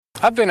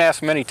I've been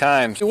asked many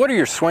times, what are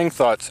your swing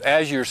thoughts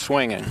as you're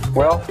swinging?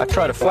 Well, I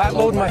try to flat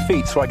load my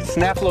feet so I can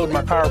snap load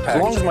my power pack.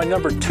 As long as my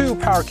number 2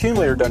 power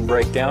accumulator doesn't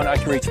break down, I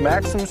can reach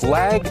maximum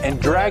lag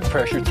and drag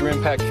pressure through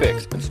impact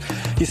fix.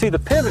 You see, the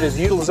pivot is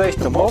the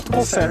utilization of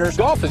multiple centers.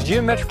 Golf is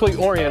geometrically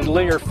oriented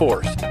linear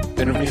force.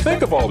 And if you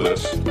think of all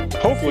this,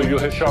 hopefully you'll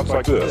hit shots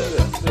like this.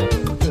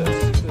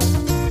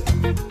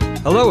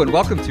 Hello and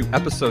welcome to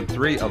episode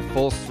 3 of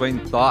Full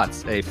Swing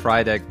Thoughts, a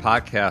fried egg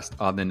podcast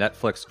on the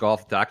Netflix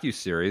golf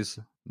docuseries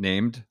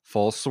named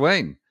Full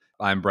Swing.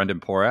 I'm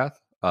Brendan Porath,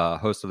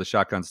 host of the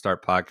Shotgun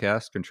Start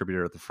podcast,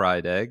 contributor at the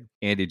Fried Egg,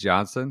 Andy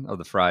Johnson of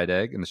the Fried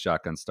Egg and the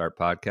Shotgun Start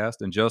podcast,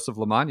 and Joseph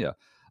Lamagna,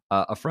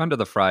 a friend of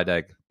the Fried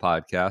Egg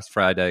podcast,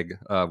 Fried Egg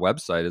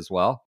website as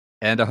well,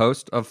 and a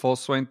host of Full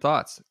Swing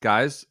Thoughts.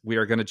 Guys, we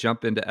are going to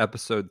jump into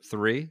episode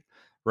 3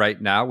 right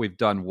now. We've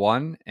done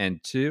 1 and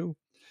 2,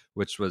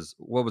 which was,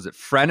 what was it,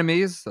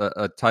 Frenemies,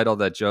 a title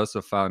that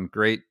Joseph found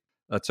great,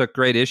 took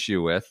great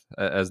issue with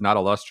as not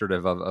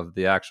illustrative of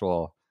the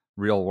actual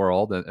real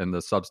world and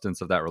the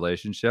substance of that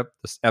relationship.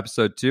 This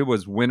episode 2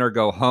 was Win or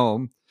Go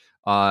Home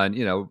on,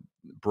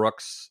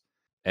 Brooks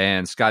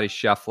and Scotty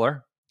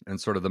Scheffler and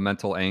sort of the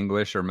mental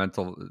anguish or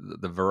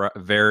the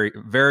very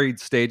varied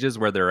stages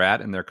where they're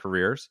at in their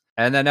careers.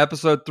 And then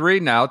episode 3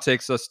 now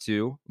takes us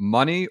to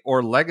Money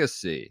or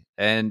Legacy.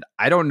 And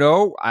I don't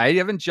know, I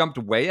haven't jumped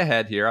way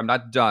ahead here. I'm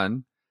not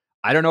done.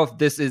 I don't know if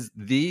this is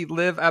the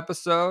LIV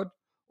episode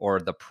or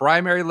the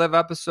primary LIV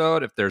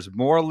episode, if there's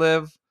more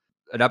LIV,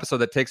 an episode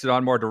that takes it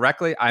on more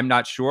directly, I'm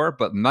not sure.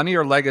 But Money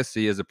or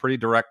Legacy is a pretty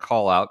direct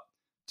call out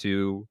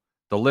to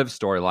the LIV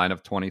storyline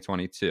of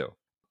 2022.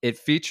 It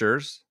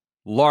features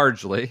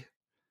largely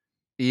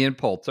Ian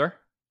Poulter.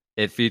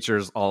 It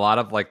features a lot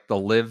of like the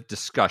LIV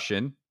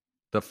discussion,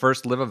 the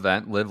first LIV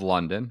event, LIV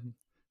London,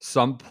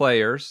 some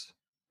players,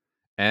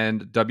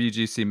 and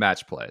WGC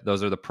match play.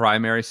 Those are the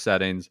primary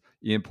settings.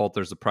 Ian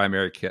Poulter's the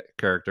primary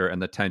character,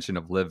 and the tension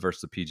of LIV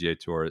versus the PGA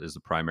Tour is the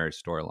primary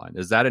storyline.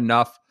 Is that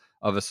enough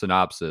of a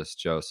synopsis,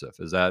 Joseph?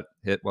 Is that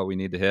hit what we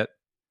need to hit?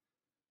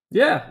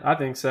 Yeah, I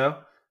think so.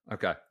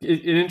 Okay.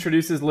 It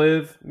introduces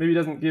LIV. Maybe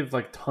doesn't give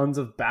like tons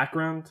of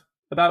background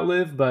about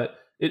LIV, but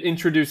it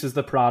introduces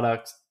the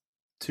product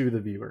to the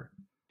viewer.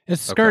 It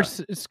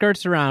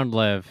skirts around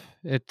LIV.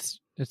 It's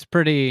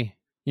pretty,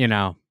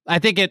 I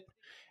think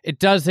it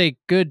does a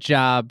good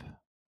job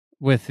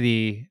with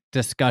the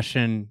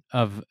discussion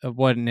of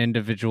what an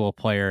individual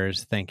player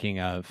is thinking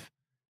of,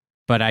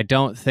 but I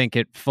don't think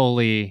it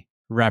fully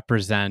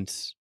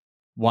represents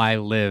why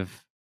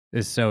LIV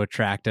is so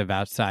attractive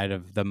outside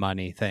of the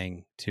money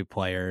thing to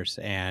players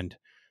and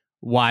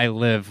why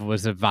LIV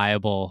was a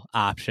viable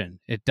option.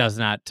 It does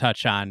not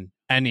touch on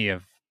any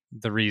of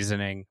the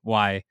reasoning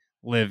why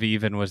LIV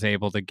even was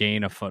able to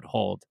gain a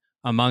foothold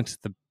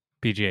amongst the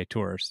PGA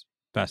Tour's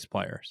best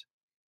players.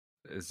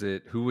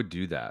 Who would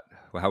do that?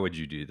 How would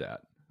you do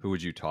that? Who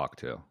would you talk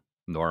to?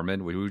 Norman,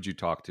 who would you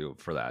talk to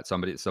for that?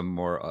 Some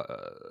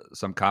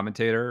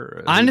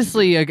commentator?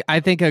 Honestly, I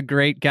think a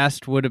great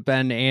guest would have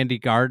been Andy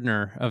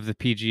Gardner of the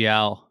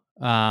PGL,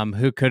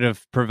 who could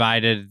have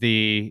provided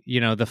the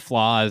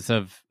flaws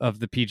of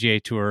the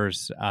PGA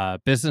Tour's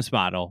business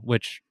model,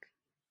 which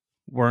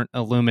weren't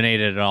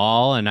illuminated at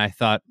all, and I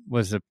thought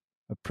was a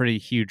pretty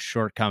huge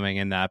shortcoming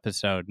in the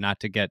episode. Not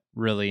to get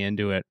really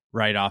into it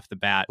right off the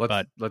bat,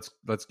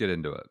 let's get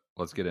into it.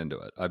 Let's get into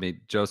it. I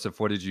mean,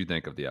 Joseph, what did you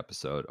think of the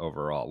episode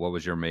overall? What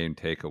was your main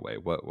takeaway?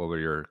 What were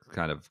your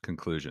kind of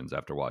conclusions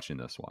after watching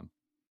this one?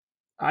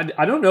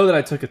 I don't know that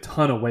I took a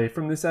ton away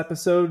from this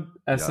episode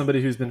as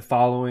somebody who's been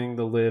following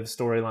the LIV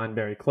storyline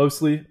very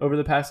closely over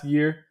the past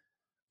year.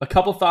 A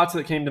couple thoughts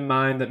that came to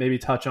mind that maybe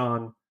touch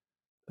on,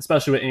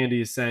 especially what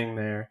Andy is saying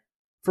there.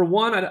 For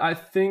one, I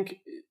think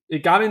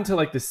it got into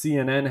like the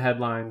CNN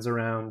headlines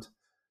around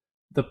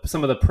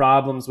some of the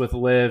problems with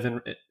LIV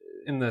and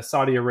in the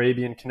Saudi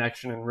Arabian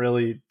connection and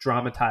really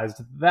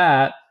dramatized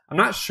that. I'm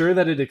not sure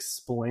that it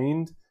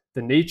explained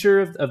the nature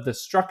of the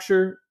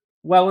structure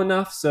well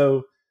enough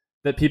so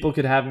that people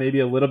could have maybe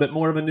a little bit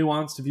more of a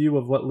nuanced view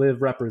of what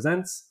LIV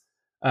represents.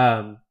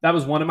 That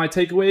was one of my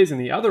takeaways.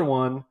 And the other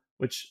one,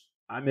 which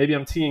maybe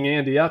I'm teeing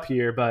Andy up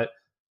here, but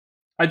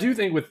I do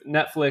think with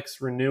Netflix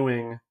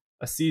renewing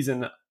a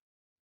season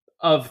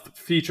of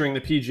featuring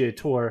the PGA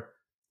Tour,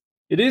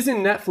 it is in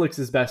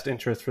Netflix's best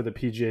interest for the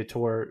PGA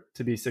Tour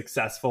to be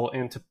successful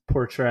and to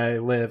portray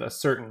LIV a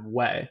certain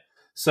way.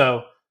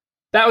 So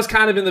that was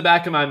kind of in the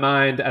back of my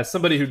mind as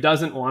somebody who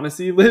doesn't want to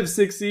see LIV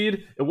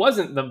succeed. It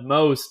wasn't the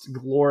most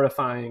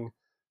glorifying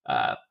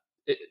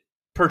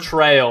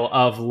portrayal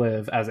of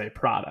LIV as a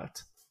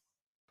product.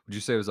 Would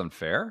you say it was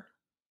unfair?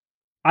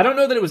 I don't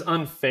know that it was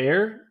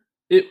unfair.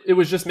 It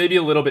was just maybe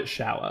a little bit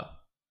shallow.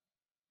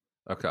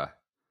 Okay.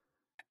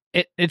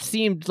 It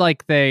seemed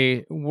like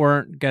they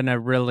weren't gonna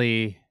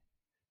really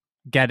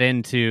get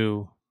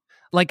into,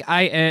 like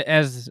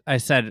as I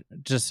said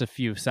just a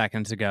few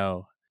seconds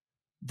ago,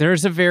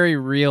 there's a very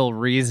real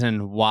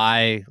reason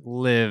why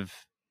LIV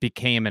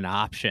became an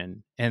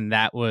option, and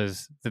that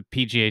was the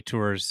PGA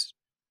Tour's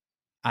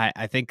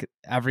I think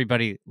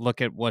everybody look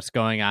at what's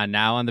going on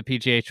now on the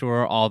PGA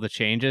Tour, all the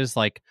changes.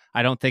 Like,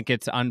 I don't think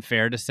it's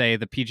unfair to say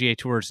the PGA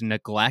Tour's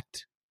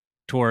neglect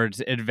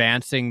towards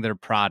advancing their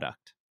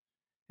product.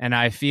 And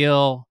I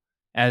feel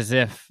as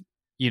if,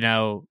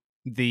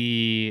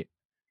 the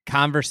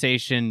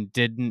conversation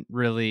didn't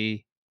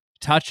really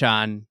touch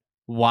on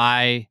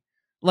why,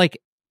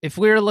 like, if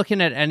we were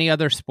looking at any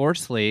other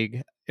sports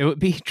league, it would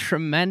be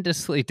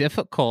tremendously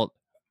difficult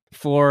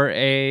for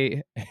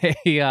an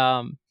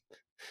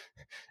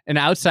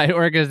outside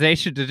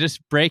organization to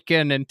just break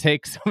in and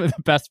take some of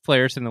the best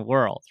players in the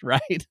world,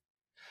 right?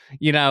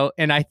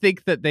 And I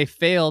think that they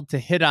failed to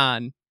hit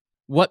on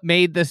what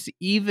made this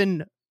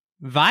even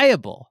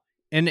viable.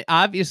 And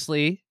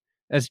obviously,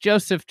 as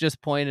Joseph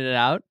just pointed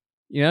out,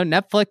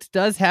 Netflix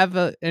does have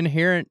an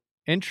inherent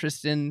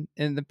interest in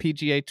the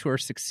PGA Tour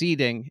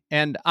succeeding.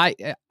 And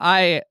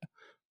I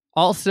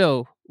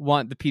also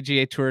want the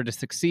PGA Tour to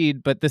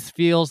succeed, but this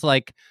feels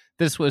like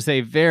this was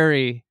a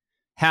very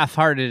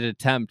half-hearted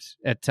attempt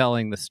at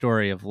telling the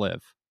story of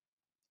LIV.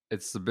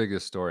 It's the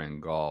biggest story in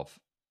golf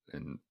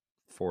in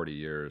 40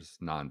 years,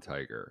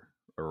 non-Tiger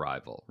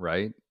arrival,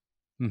 right?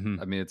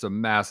 Mm-hmm. I mean, it's a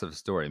massive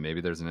story.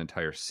 Maybe there's an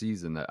entire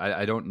season that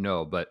I don't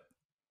know, but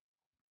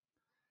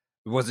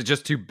was it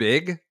just too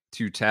big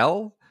to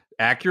tell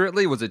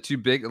accurately? Was it too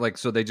big? Like,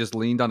 so they just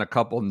leaned on a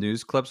couple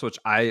news clips, which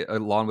I,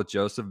 along with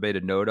Joseph, made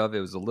a note of.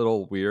 It was a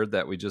little weird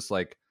that we just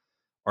are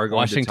going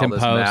Washington to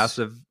tell this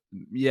Post.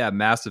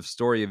 massive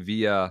story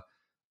via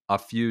a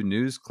few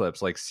news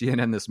clips, like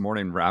CNN This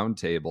Morning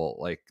Roundtable,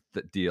 like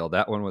the deal.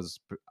 That one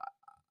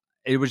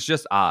it was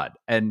just odd.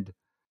 And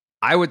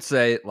I would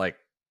say,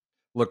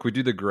 look, we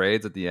do the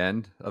grades at the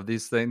end of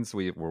these things.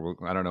 I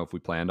don't know if we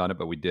planned on it,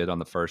 but we did on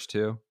the first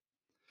two.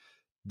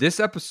 This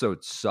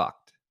episode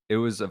sucked. It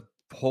was a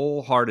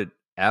wholehearted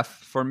F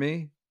for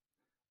me.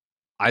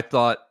 I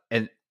thought,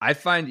 and I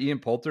find Ian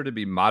Poulter to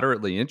be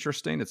moderately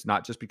interesting. It's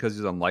not just because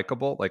he's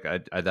unlikable,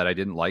 that I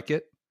didn't like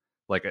it.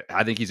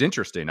 I think he's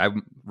interesting.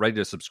 I'm ready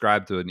to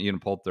subscribe to an Ian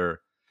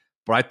Poulter,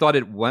 but I thought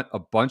it went a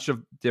bunch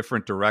of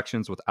different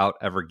directions without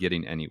ever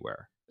getting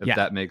anywhere, if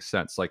that makes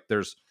sense. Like,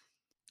 there's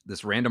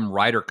this random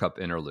Ryder Cup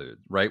interlude,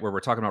 right, where we're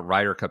talking about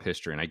Ryder Cup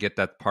history, and I get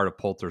that part of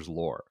Poulter's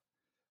lore.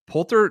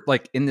 Poulter,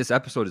 in this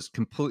episode, is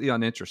completely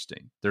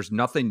uninteresting. There's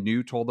nothing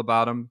new told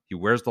about him. He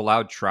wears the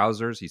loud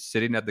trousers. He's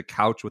sitting at the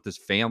couch with his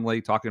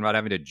family, talking about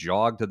having to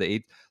jog to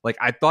the 8th.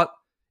 I thought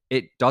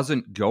it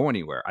doesn't go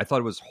anywhere. I thought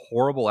it was a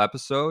horrible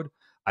episode.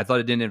 I thought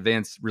it didn't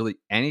advance really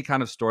any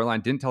kind of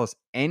storyline, didn't tell us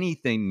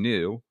anything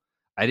new.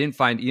 I didn't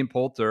find Ian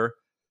Poulter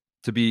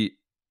to be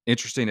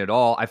interesting at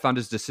all. I found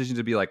his decision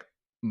to be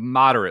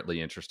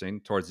moderately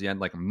interesting towards the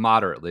end,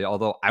 moderately,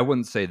 although I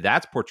wouldn't say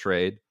that's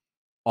portrayed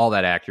all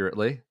that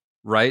accurately,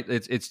 right?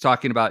 It's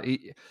talking about,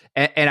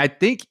 and I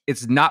think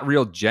it's not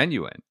real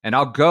genuine. And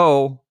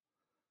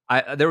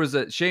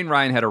Shane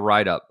Ryan had a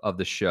write-up of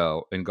the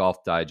show in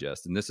Golf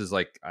Digest, and this is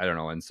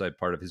inside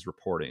part of his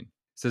reporting.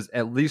 Says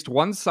at least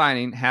one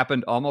signing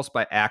happened almost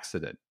by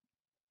accident.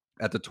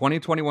 At the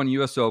 2021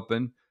 U.S.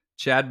 Open,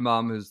 Chad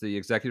Mumm, who's the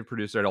executive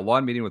producer, had a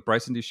long meeting with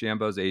Bryson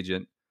DeChambeau's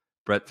agent,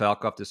 Brett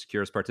Falkoff, to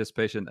secure his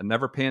participation, and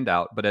never panned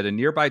out. But at a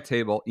nearby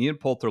table, Ian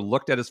Poulter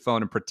looked at his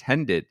phone and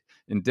pretended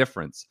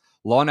indifference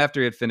long after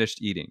he had finished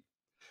eating.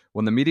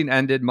 When the meeting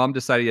ended, Mumm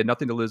decided he had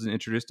nothing to lose and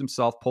introduced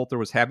himself. Poulter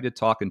was happy to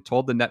talk and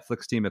told the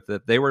Netflix team if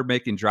they were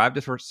making Drive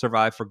to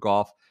Survive for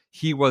golf,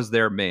 he was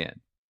their man.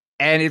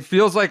 And it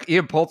feels like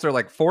Ian Poulter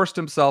forced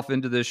himself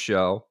into this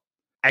show.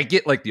 I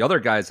get the other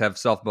guys have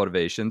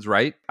self-motivations,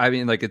 right? I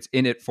mean, it's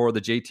in it for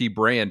the JT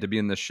brand to be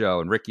in the show,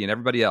 and Ricky and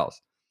everybody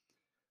else.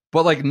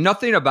 But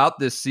nothing about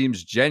this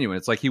seems genuine.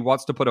 It's he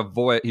wants to put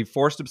he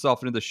forced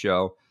himself into the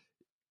show.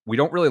 We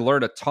don't really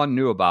learn a ton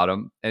new about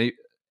him. And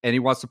he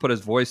wants to put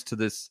his voice to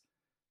this.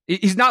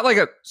 He's not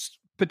a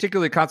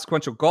particularly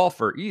consequential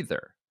golfer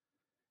either.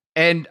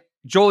 And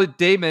Joel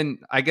Damon,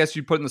 I guess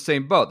you'd put in the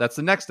same boat. That's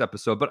the next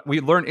episode. But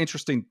we learned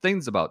interesting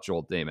things about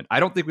Joel Damon.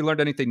 I don't think we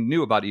learned anything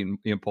new about Ian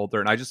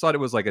Poulter. And I just thought it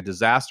was a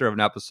disaster of an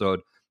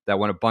episode that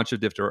went a bunch of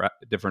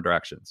different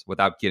directions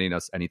without getting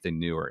us anything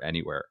new or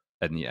anywhere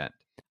in the end.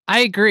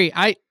 I agree.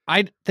 I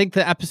think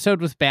the episode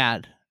was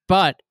bad,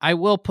 but I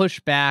will push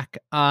back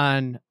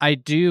on, I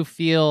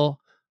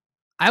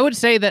would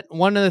say that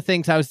one of the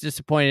things I was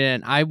disappointed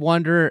in,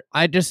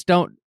 I just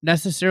don't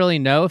necessarily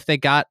know if they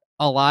got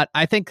a lot.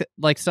 I think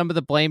some of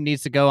the blame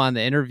needs to go on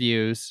the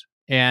interviews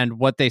and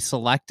what they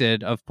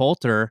selected of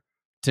Poulter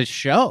to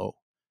show,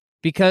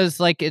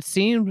 because it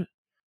seemed,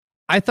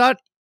 I thought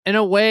in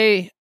a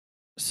way,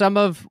 some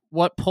of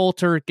what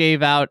Poulter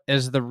gave out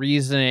as the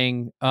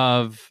reasoning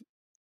of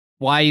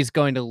why he's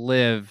going to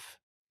LIV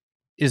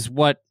is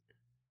what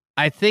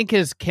I think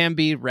can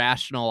be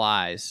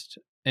rationalized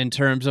in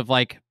terms of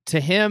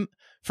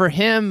for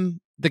him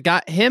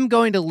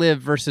going to LIV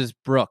versus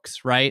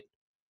Brooks, right?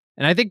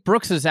 And I think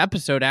Brooks's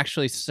episode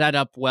actually set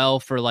up well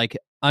for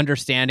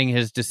understanding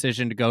his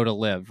decision to go to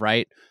LIV,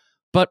 right?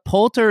 But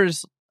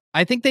Poulter's,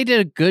 I think they did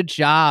a good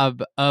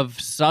job of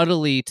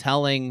subtly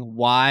telling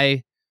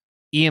why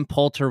Ian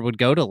Poulter would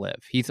go to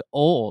LIV. He's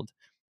old.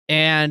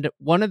 And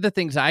one of the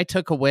things I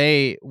took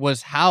away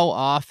was how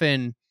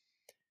often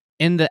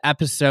in the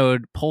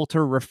episode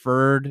Poulter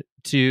referred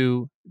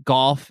to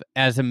golf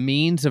as a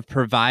means of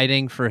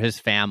providing for his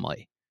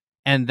family.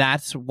 And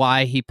that's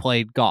why he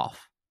played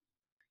golf.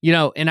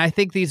 And I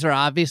think these are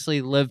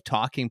obviously LIV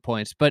talking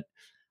points, but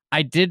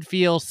I did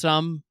feel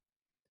some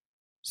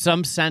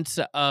sense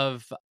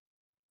of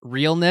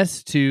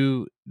realness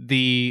to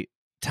the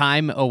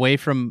time away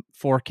from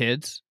 4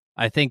 kids.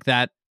 I think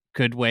that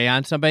could weigh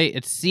on somebody.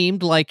 It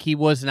seemed like he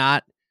was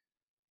not,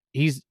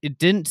 it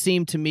didn't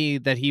seem to me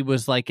that he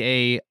was like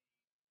a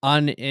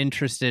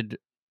uninterested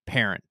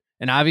parent.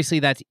 And obviously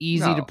that's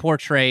easy to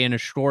portray in a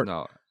short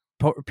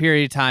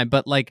period of time.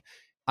 But like,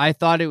 I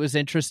thought it was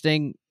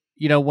interesting,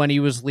 when he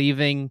was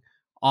leaving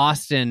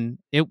Austin,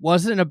 it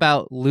wasn't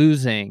about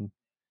losing.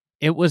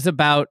 It was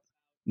about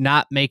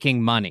not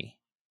making money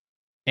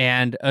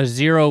and a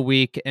 0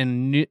 week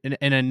and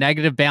a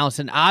negative balance.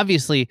 And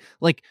obviously,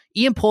 like,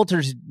 Ian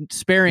Poulter's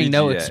sparing PGA.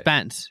 no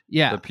expense.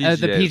 Yeah. The PGA.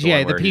 The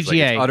PGA. Like,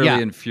 it's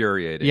utterly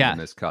infuriating in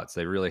this cuts.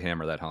 They really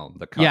hammer that home.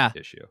 The cut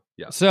issue.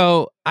 Yeah.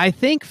 So I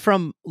think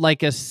from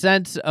like a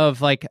sense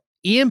of like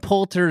Ian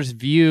Poulter's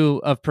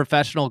view of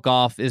professional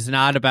golf is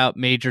not about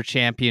major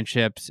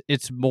championships.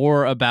 It's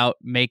more about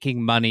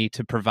making money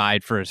to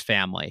provide for his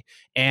family.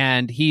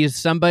 And he is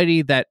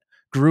somebody that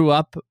grew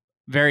up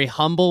very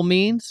humble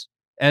means,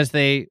 as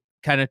they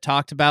kind of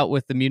talked about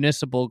with the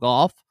municipal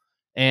golf,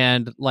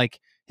 and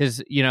like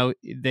his, they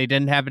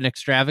didn't have an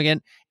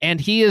extravagant, and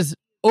he is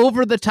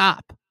over the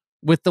top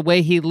with the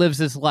way he lives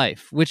his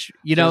life, which,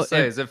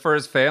 is it for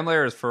his family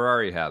or his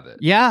Ferrari habit?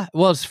 Yeah.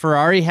 Well, it's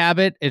Ferrari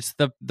habit. It's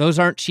those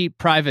aren't cheap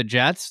private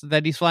jets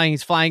that he's flying.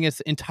 He's flying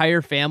his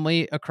entire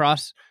family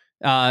across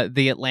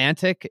the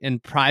Atlantic in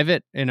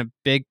a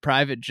big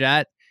private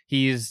jet.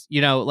 He's,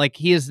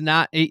 he is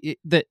not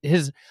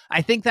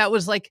I think that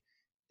was like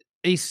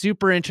a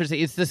super interesting.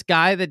 It's this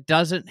guy that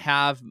doesn't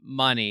have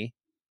money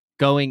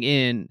going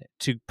in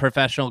to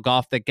professional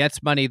golf, that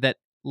gets money, that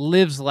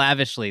lives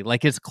lavishly,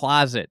 like his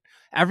closet.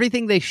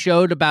 Everything they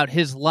showed about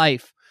his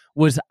life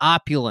was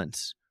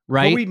opulence,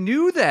 right? But we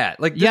knew that.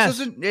 Like, this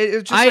isn't.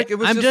 It's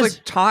just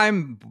like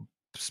time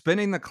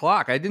spinning the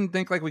clock. I didn't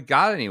think like we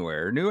got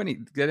anywhere or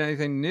get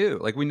anything new.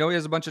 Like, we know he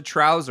has a bunch of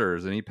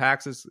trousers and he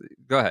packs his.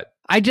 Go ahead.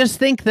 I just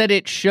think that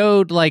it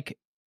showed like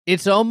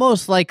it's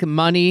almost like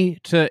money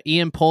to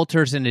Ian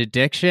Poulter's an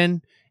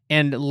addiction,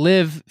 and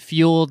LIV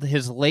fueled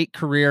his late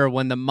career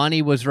when the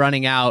money was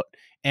running out.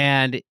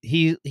 And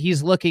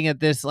he's looking at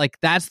this like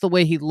that's the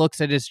way he looks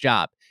at his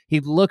job. He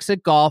looks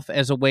at golf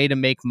as a way to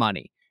make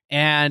money.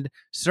 And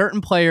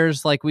certain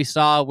players, like we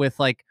saw with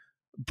like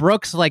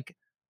Brooks, like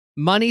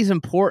money's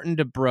important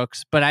to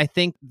Brooks, but I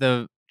think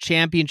the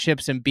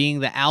championships and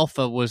being the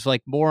alpha was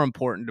like more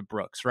important to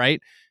Brooks,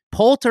 right?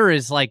 Poulter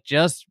is like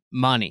just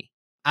money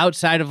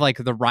outside of like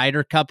the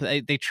Ryder Cup.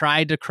 They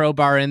tried to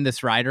crowbar in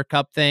this Ryder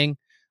Cup thing,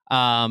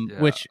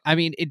 which, I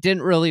mean, it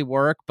didn't really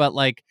work, but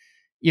like,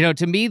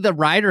 to me, the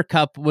Ryder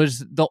Cup was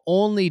the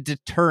only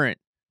deterrent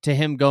to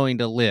him going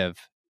to LIV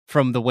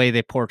from the way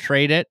they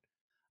portrayed it.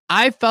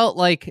 I felt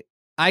like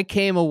I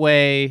came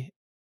away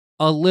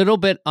a little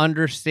bit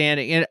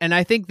understanding, and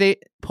I think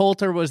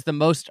Poulter was the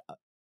most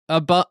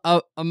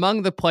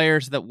among the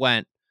players that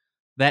went,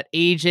 that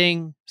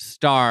aging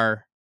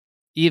star,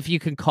 if you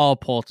can call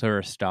Poulter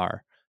a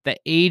star, the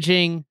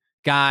aging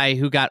guy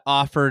who got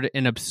offered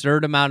an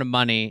absurd amount of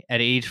money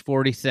at age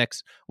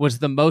 46 was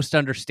the most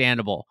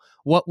understandable.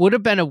 What would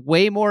have been a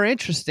way more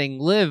interesting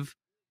LIV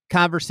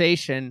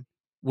conversation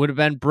would have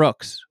been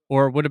Brooks,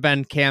 or would have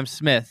been Cam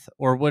Smith,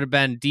 or would have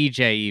been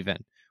DJ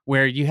even,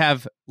 where you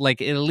have like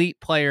elite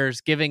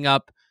players giving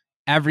up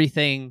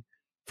everything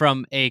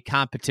from a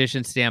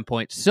competition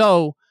standpoint.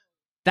 So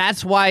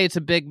that's why it's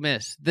a big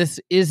miss. This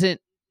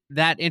isn't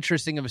that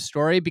interesting of a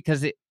story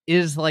because it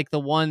is like the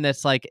one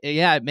that's like,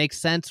 yeah, it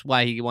makes sense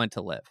why he went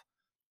to LIV.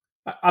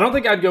 I don't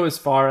think I'd go as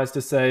far as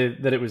to say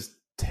that it was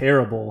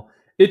terrible.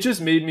 It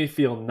just made me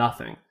feel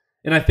nothing.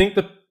 And I think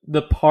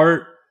the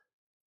part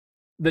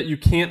that you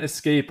can't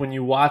escape when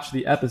you watch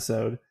the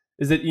episode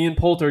is that Ian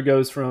Poulter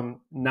goes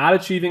from not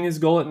achieving his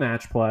goal at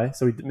match play,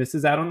 so he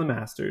misses out on the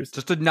Masters.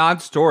 Just a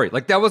non-story.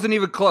 Like, that wasn't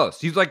even close.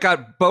 He's like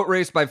got boat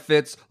raced by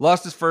Fitz,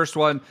 lost his first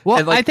one. Well,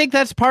 and like, I think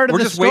that's part of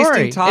the story. We're just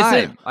wasting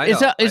time.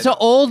 It's an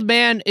old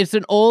man. It's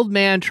an old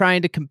man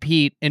trying to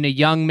compete in a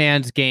young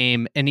man's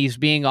game, and he's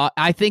being.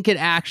 I think it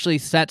actually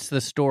sets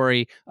the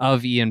story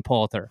of Ian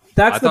Poulter.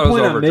 That's the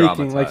point I'm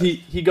making. Like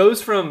he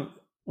goes from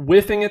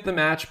whiffing at the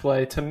match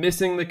play to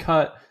missing the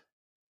cut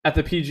at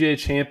the PGA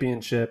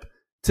Championship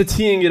to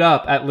teeing it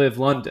up at LIV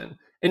London.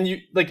 And you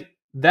like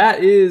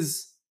that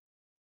is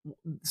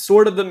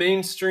sort of the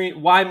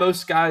mainstream why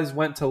most guys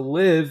went to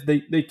LIV.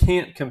 They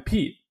can't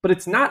compete, but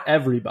it's not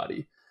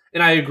everybody.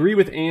 And I agree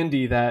with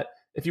Andy that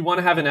if you want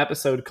to have an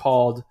episode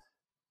called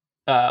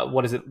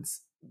what is it,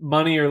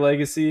 Money or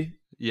Legacy?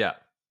 Yeah.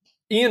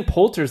 Ian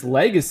Poulter's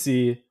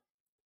legacy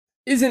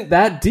isn't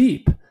that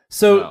deep.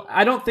 So no.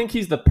 I don't think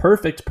he's the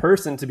perfect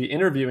person to be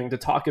interviewing to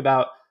talk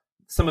about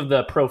some of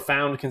the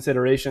profound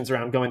considerations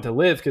around going to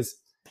LIV, because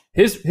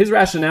his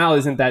rationale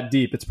isn't that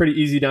deep. It's pretty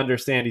easy to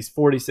understand. He's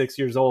 46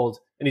 years old,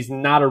 and he's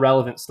not a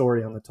relevant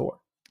story on the tour.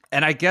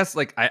 And I guess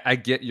like I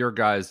get your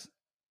guys,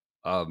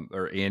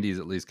 or Andy's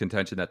at least,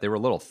 contention that they were a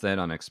little thin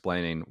on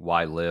explaining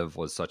why LIV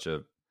was such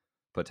a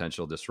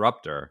potential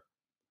disruptor.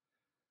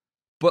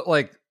 But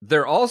like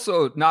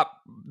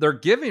they're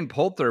giving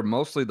Poulter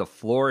mostly the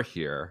floor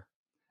here.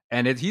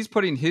 And he's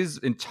putting his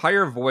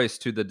entire voice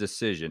to the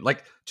decision,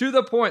 like to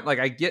the point. Like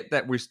I get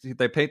that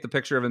they paint the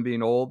picture of him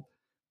being old,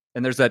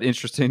 and there's that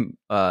interesting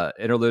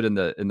interlude in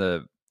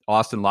the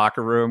Austin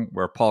locker room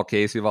where Paul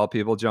Casey of all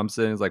people jumps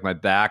in. He's like, "My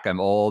back, I'm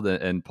old,"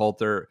 and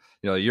Poulter,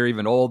 you're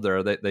even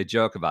older. They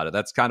joke about it.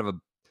 That's kind of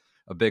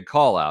a big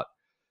call out.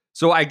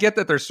 So I get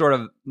that they're sort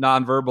of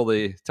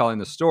non-verbally telling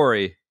the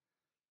story.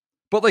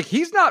 But like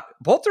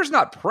Poulter's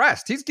not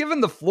pressed. He's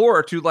given the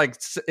floor to like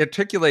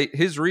articulate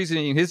his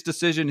reasoning, his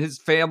decision, his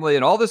family,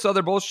 and all this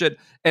other bullshit.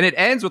 And it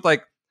ends with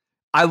like,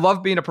 I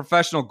love being a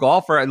professional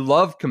golfer. I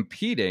love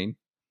competing.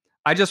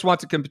 I just want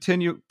to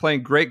continue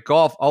playing great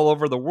golf all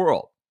over the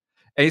world.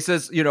 And he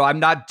says, I'm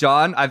not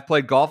done. I've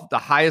played golf at the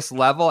highest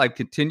level. I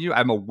continue.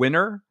 I'm a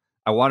winner.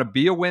 I want to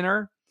be a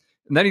winner.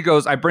 And then he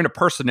goes, I bring a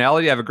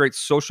personality. I have a great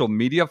social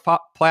media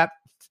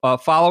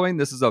following.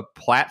 This is a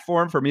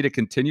platform for me to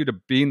continue to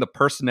being the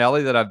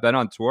personality that I've been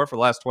on tour for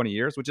the last 20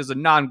 years, which is a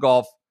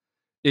non-golf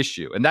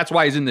issue. And that's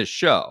why he's in this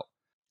show.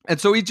 And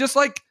so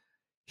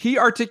he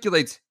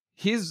articulates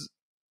his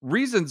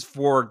reasons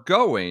for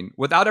going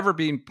without ever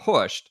being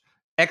pushed,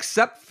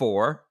 except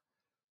for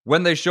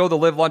when they show the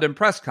LIV London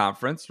press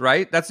conference,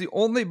 right? That's the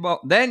only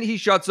then he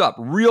shuts up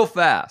real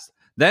fast.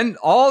 Then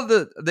all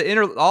the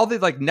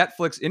like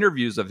Netflix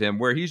interviews of him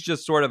where he's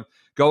just sort of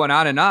going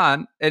on. And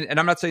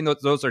I'm not saying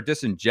those are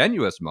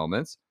disingenuous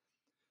moments,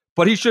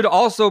 but he should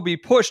also be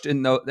pushed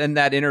in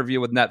that interview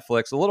with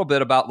Netflix a little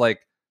bit about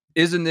like,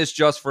 isn't this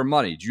just for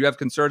money? Do you have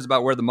concerns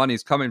about where the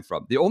money's coming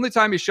from? The only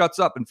time he shuts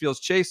up and feels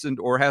chastened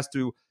or has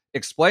to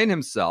explain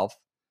himself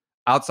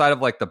outside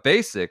of like the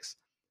basics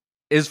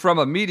is from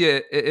a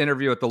media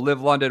interview at the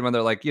LIV London when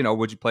they're like,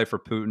 would you play for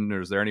Putin,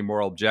 or is there any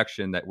moral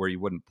objection that where you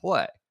wouldn't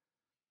play?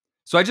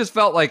 So I just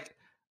felt like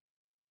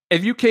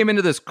if you came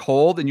into this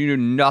cold and you knew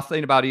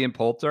nothing about Ian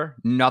Poulter,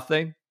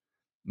 nothing,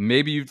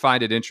 maybe you'd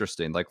find it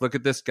interesting. Like, look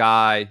at this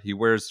guy. He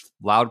wears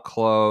loud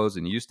clothes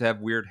and he used to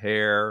have weird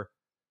hair.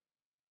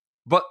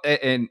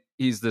 And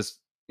he's this,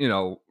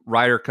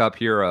 Ryder Cup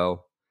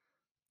hero.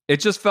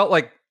 It just felt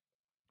like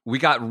we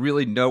got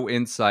really no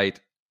insight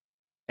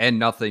and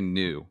nothing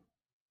new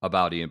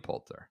about Ian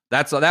Poulter.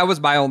 That was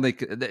my only,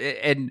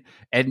 and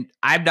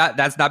I'm not,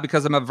 that's not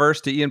because I'm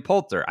averse to Ian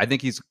Poulter. I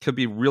think could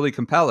be really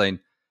compelling.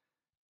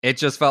 It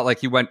just felt like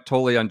he went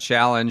totally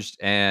unchallenged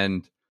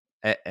and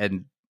we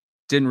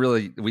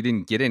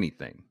didn't get any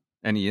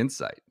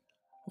insight.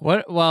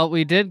 Well,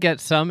 we did get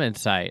some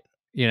insight,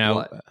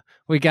 What?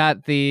 We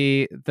got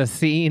the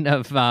scene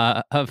of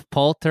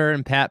Poulter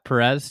and Pat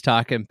Perez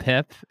talking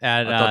pip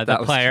at the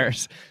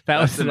players. That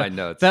was in my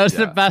notes. That was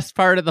the best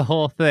part of the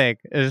whole thing.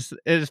 Is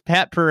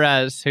Pat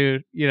Perez, who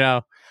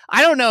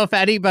I don't know if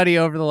anybody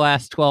over the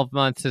last 12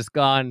 months has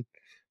gone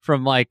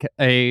from like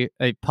a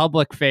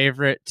public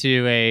favorite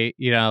to a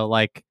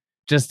like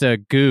just a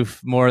goof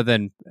more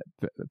than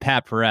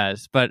Pat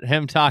Perez, but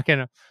him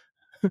talking.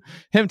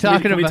 Can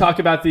we talk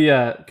about the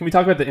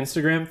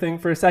Instagram thing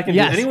for a second?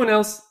 Yes.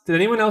 Did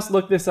anyone else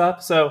look this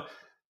up? So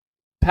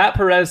Pat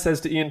Perez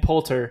says to Ian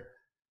Poulter,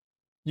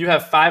 "You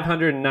have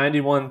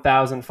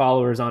 591,000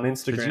 followers on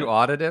Instagram." Did you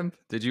audit him?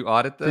 Did you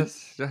audit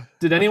this?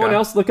 Did anyone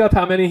else look up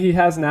how many he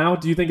has now?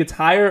 Do you think it's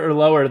higher or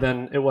lower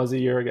than it was a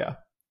year ago?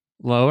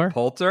 Lower?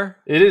 Poulter?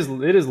 It is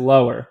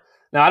lower.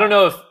 Now I don't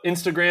know if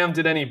Instagram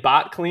did any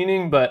bot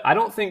cleaning, but I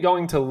don't think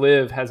going to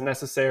LIV has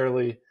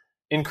necessarily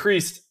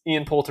increased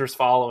Ian Poulter's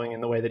following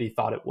in the way that he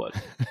thought it would.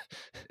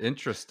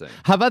 Interesting.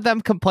 How about them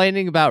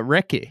complaining about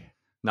Ricky?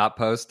 Not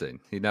posting.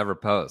 He never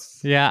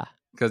posts. Yeah.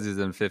 Because he's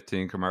in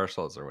 15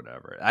 commercials or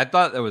whatever. I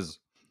thought it was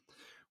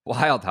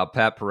wild how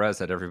Pat Perez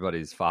had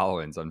everybody's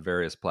followings on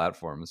various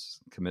platforms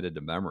committed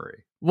to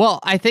memory.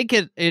 Well, I think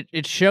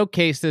it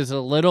showcases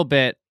a little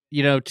bit,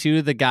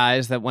 to the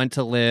guys that went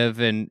to LIV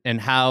and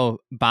how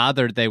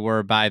bothered they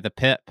were by the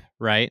PIP,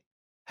 right?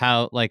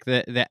 How like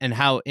and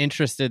how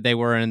interested they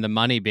were in the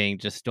money being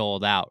just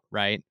doled out,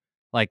 right?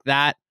 Like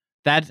that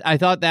I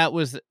thought that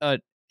was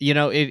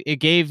it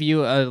gave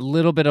you a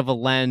little bit of a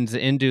lens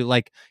into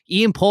like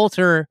Ian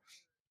Poulter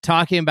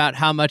talking about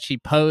how much he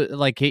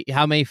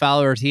how many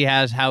followers he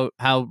has, how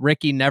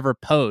Ricky never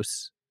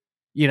posts.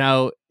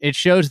 It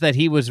shows that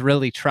he was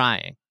really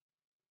trying.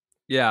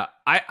 Yeah,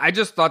 I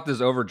just thought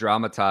this over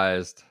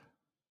dramatized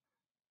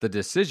the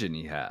decision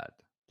he had.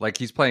 Like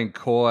he's playing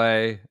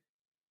coy.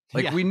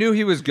 Like we knew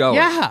he was going,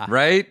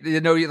 right?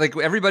 Like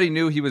everybody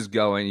knew he was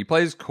going. He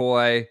plays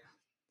coy.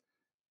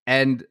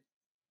 And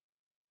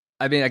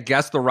I mean, I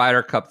guess the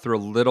Ryder Cup threw a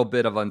little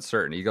bit of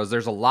uncertainty. He goes,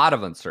 there's a lot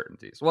of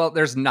uncertainties. Well,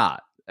 there's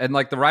not. And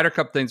like the Ryder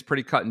Cup thing's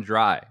pretty cut and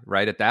dry,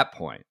 right? At that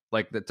point,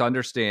 like to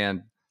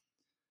understand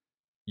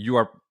you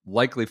are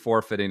likely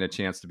forfeiting a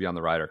chance to be on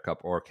the Ryder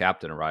Cup or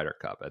captain a Ryder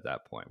Cup at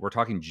that point. We're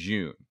talking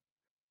June.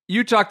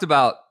 you talked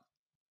about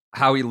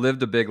how he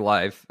lived a big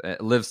life,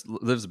 lives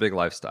a big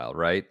lifestyle,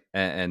 right?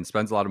 And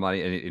spends a lot of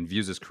money and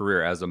views his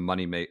career as a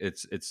money make.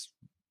 It's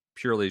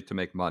purely to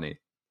make money.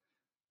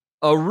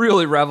 A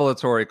really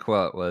revelatory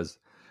quote was,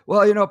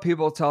 "Well,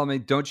 people tell me,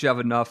 don't you have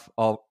enough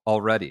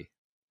already?"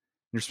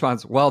 In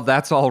response, "Well,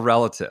 that's all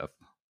relative."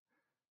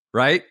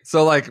 Right?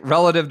 So like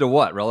relative to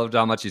what? Relative to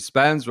how much he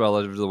spends,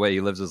 relative to the way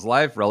he lives his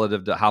life,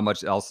 relative to how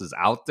much else is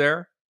out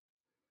there.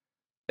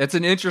 It's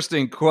an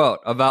interesting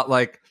quote about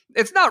like,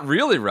 it's not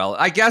really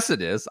relevant. I guess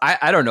it is.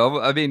 I don't know.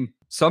 I mean,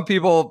 some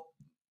people,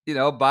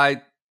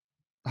 buy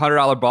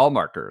 $100 ball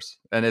markers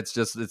and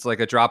it's like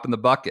a drop in the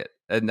bucket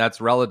and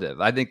that's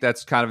relative. I think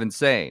that's kind of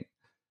insane.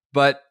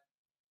 But,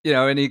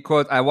 and he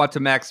quotes, "I want to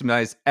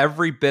maximize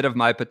every bit of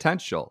my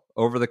potential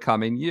over the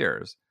coming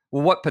years."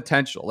 Well, what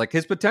potential? Like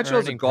his potential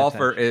as a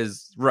golfer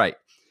is right.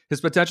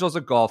 His potential as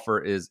a golfer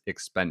is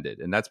expended,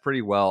 and that's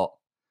pretty well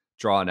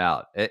drawn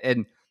out.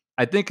 And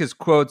I think his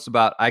quotes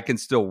about "I can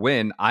still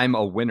win," "I'm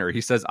a winner."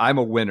 He says, "I'm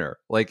a winner."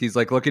 Like he's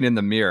like looking in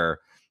the mirror.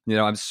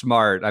 "I'm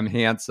smart. I'm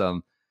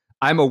handsome.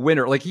 I'm a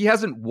winner." Like he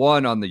hasn't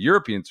won on the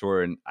European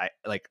Tour in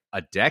like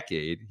a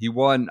decade. He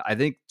won, I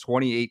think,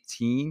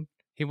 2018.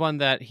 He won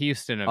that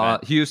Houston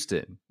event.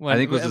 Houston, I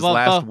think was his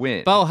last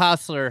win. Bo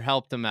Hostler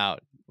helped him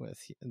out with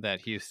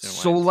that Houston win.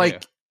 So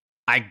like,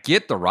 I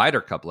get the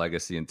Ryder Cup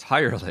legacy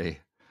entirely,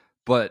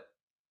 but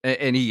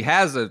and he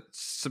has a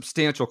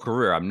substantial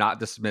career. I'm not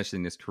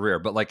dismissing his career,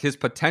 but like his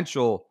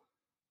potential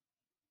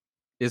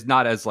is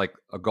not as like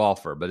a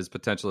golfer, but his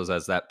potential is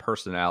as that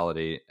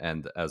personality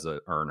and as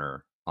a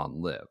earner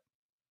on LIV.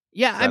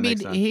 Yeah, I mean,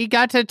 he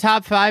got to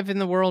top 5 in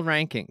the world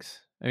rankings.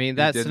 I mean,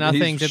 that's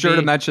nothing to sure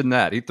to mention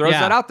that. He throws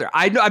that out there.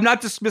 I'm not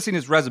dismissing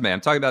his resume.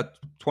 I'm talking about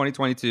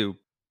 2022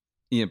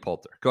 Ian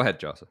Poulter. Go ahead,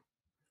 Joseph.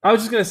 I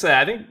was just going to say,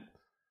 I think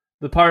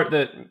the part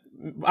that,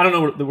 I don't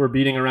know that we're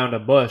beating around a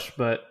bush,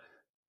 but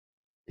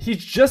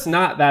he's just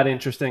not that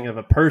interesting of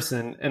a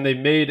person, and they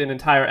made an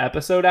entire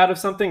episode out of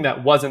something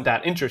that wasn't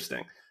that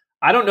interesting.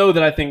 I don't know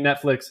that I think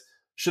Netflix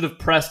should have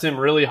pressed him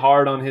really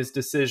hard on his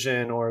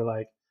decision or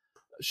like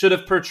should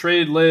have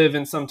portrayed LIV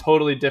in some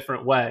totally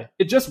different way.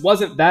 It just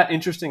wasn't that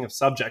interesting of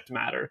subject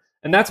matter.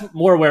 And that's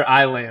more where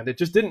I land. It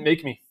just didn't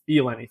make me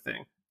feel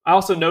anything. I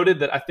also noted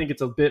that I think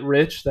it's a bit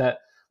rich that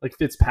like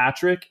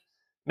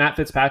Matt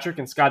Fitzpatrick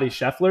and Scotty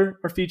Scheffler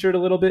are featured a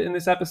little bit in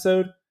this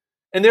episode.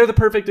 And they're the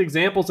perfect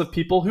examples of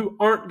people who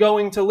aren't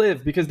going to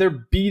LIV because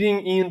they're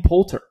beating Ian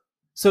Poulter.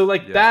 So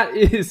like that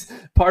is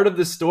part of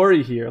the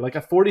story here. Like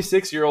a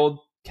 46-year-old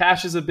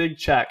cashes a big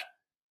check.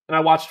 And I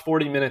watched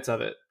 40 minutes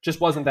of it.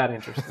 Just wasn't that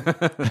interesting.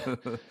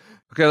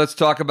 Okay, let's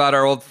talk about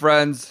our old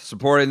friends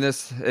supporting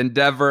this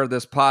endeavor,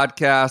 this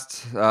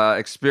podcast,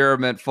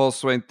 experiment, Full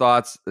Swing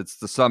Thoughts. It's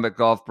the Summit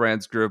Golf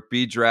Brands Group,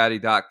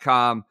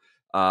 Draddy.com.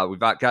 We've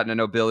gotten to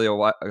know Billy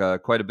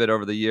quite a bit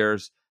over the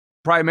years.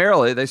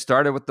 Primarily, they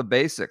started with the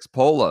basics,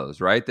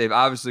 polos, right? They've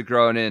obviously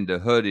grown into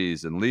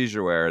hoodies and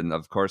leisure wear, and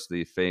of course,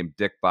 the famed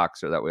Dick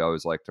Boxer that we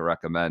always like to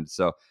recommend.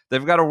 So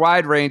they've got a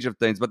wide range of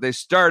things, but they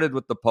started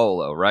with the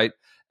polo, right?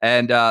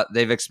 And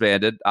they've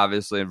expanded,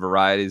 obviously, in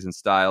varieties and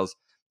styles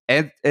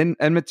and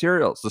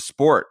materials. The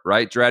Sport,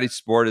 right? Draddy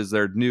Sport is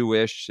their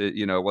newish, it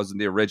wasn't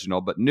the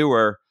original, but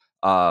newer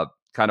kind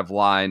of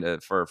line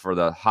for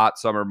the hot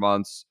summer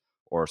months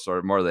or sort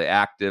of more of the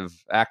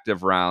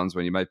active rounds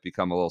when you might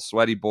become a little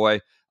sweaty boy.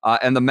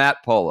 And the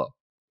matte polo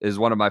is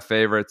one of my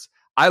favorites.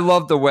 I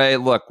love the way,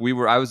 look,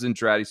 I was in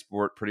Draddy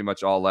Sport pretty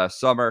much all last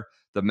summer.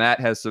 The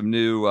matte has some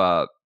new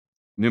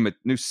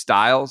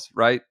styles,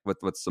 right? With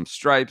some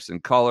stripes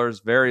and colors,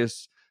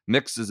 various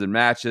mixes and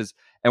matches.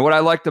 And what I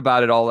liked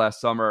about it all last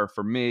summer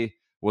for me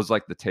was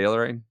like the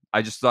tailoring.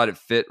 I just thought it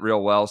fit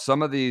real well.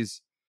 Some of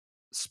these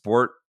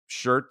sport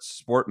shirts,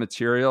 sport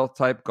material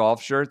type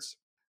golf shirts.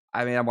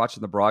 I mean, I'm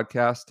watching the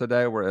broadcast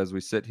today where as we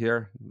sit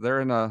here,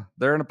 they're in a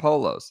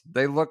polos.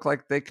 They look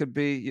like they could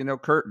be,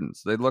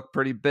 curtains. They look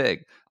pretty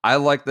big. I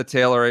like the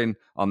tailoring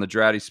on the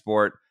Draddy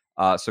Sport.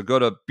 So go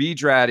to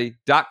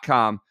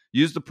bdraddy.com.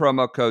 Use the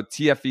promo code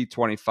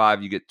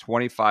TFE25. You get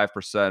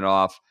 25%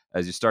 off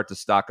as you start to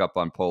stock up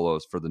on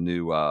polos for the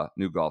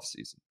new golf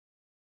season.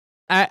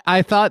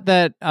 I thought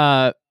that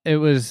it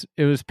was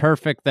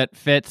perfect that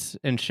Fitz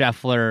and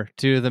Scheffler,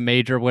 two of the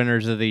major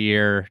winners of the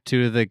year,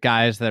 two of the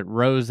guys that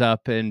rose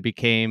up and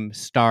became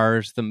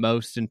stars the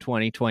most in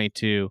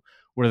 2022,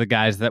 were the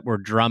guys that were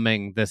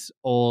drumming this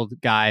old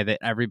guy that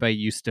everybody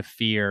used to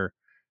fear,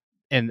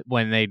 and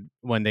when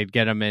they'd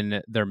get him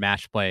in their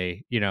match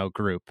play,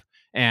 group.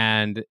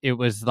 And it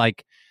was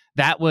like,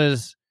 that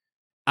was,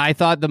 I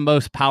thought, the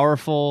most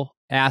powerful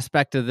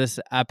aspect of this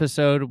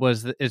episode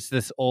was it's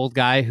this old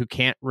guy who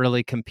can't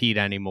really compete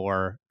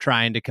anymore,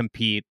 trying to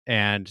compete,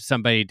 and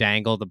somebody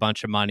dangled a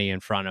bunch of money in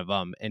front of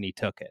him and he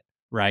took it,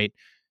 right?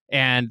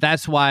 And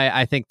that's why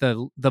I think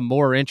the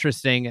more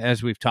interesting,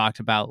 as we've talked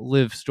about,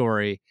 LIV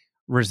story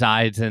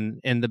resides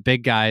in the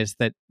big guys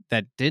that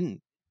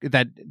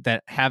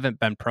haven't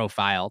been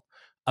profiled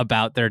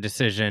about their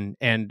decision.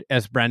 And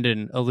as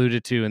Brendan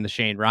alluded to in the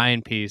Shane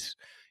Ryan piece,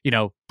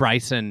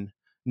 Bryson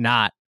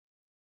not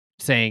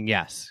saying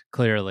yes,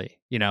 clearly,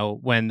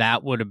 when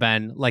that would have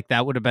been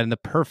the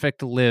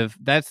perfect LIV.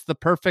 That's the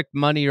perfect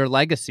Money or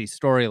Legacy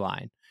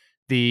storyline.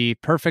 The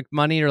perfect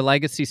Money or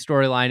Legacy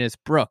storyline is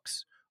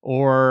Brooks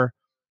or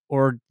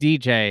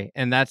DJ,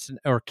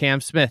 or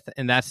Cam Smith,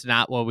 and that's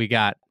not what we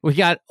got. We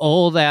got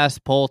old ass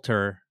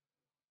Poulter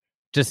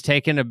just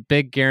taking a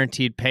big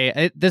guaranteed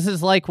pay. This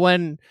is like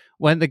when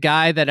the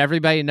guy that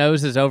everybody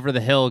knows is over the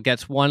hill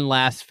gets one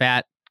last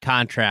fat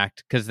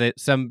contract because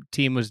some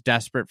team was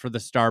desperate for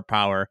the star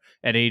power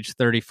at age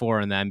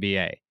 34 in the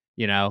NBA.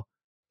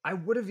 I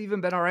would have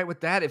even been all right with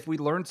that if we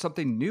learned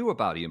something new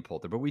about Ian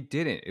Poulter, but we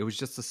didn't. It was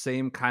just the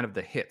same kind of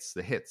the hits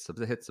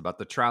about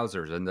the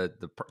trousers and the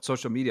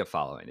social media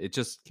following.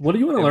 What do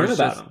you want to learn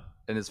about him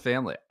and his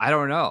family? I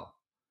don't know.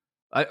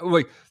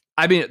 The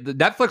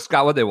Netflix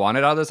got what they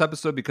wanted out of this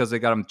episode because they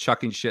got him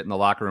chucking shit in the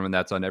locker room, and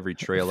that's on every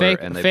trailer.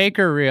 Fake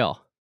or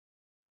real?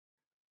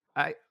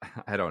 I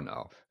don't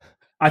know.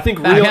 I think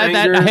real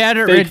anger. I had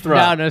it written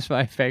down as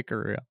my fake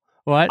or real.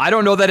 What? I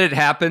don't know that it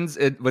happens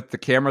with the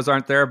cameras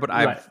aren't there, but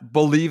I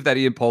believe that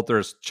Ian Poulter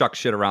has chucked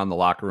shit around the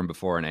locker room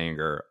before in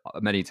anger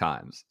many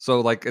times.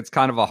 So it's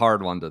kind of a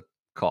hard one to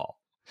call.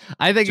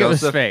 I think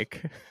Joseph? It was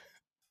fake.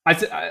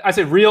 I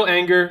say real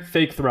anger,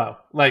 fake throw.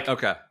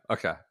 Okay.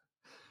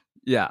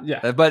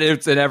 Yeah. But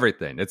it's in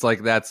everything. It's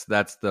like that's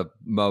the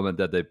moment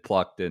that they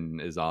plucked and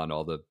is on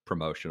all the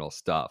promotional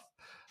stuff.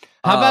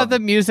 How about the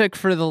music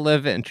for the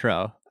LIV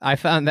intro? I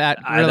found that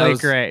really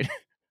great.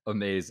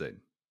 Amazing.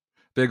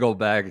 Big old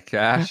bag of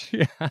cash.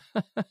 Yeah.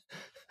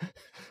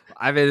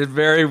 I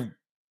mean,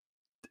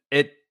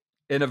 it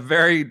in a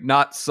very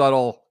not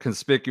subtle,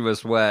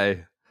 conspicuous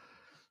way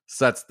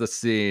sets the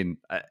scene.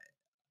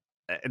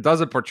 It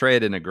doesn't portray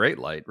it in a great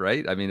light,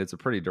 right? I mean, it's a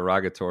pretty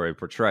derogatory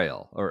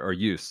portrayal or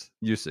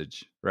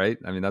usage, right?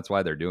 I mean, that's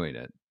why they're doing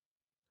it.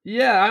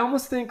 Yeah, I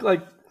almost think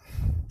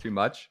too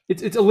much.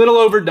 It's a little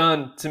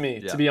overdone to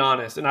me, to be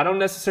honest. And I don't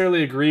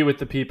necessarily agree with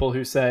the people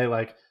who say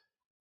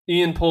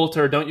Ian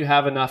Poulter, don't you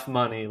have enough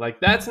money?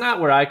 That's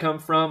not where I come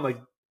from.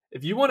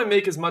 If you want to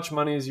make as much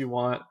money as you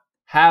want,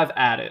 have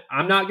at it.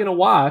 I'm not going to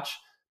watch,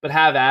 but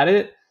have at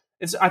it.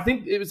 And so I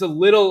think it was a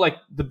little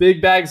the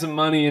big bags of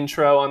money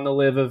intro on the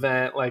LIV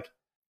event.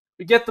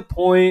 We get the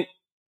point.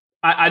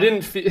 I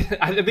didn't feel.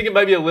 I think it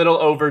might be a little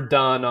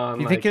overdone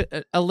on. You think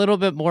a little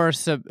bit more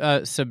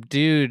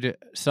subdued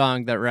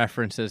song that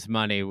references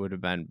money would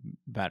have been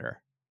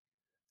better.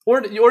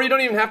 Or you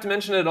don't even have to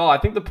mention it at all. I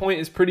think the point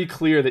is pretty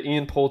clear that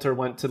Ian Poulter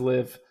went to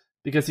LIV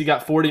because he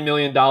got $40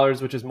 million,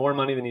 which is more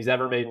money than he's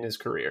ever made in his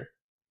career.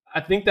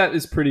 I think that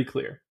is pretty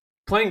clear.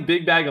 Playing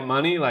big bag of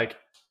money,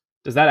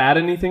 does that add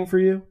anything for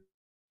you?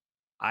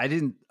 I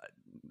didn't.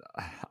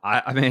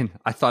 I mean,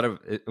 I thought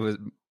it was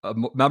a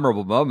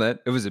memorable moment.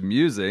 It was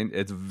amusing.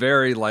 It's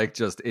very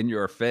just in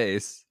your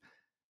face,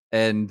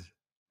 and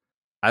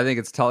I think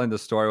it's telling the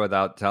story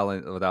without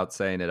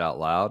saying it out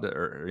loud,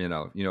 or you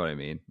know what I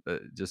mean.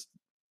 Just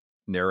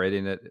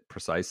narrating it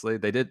precisely.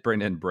 They did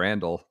bring in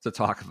Brandel to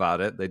talk about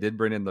it. They did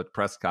bring in the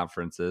press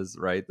conferences,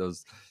 right?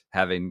 Those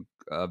having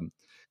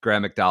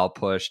Graham McDowell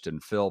pushed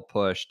and Phil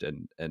pushed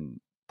and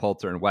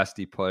Poulter and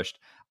Westy pushed.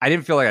 I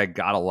didn't feel like I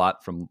got a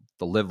lot from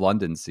the LIV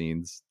London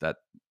scenes. That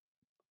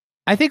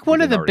I think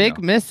one of the big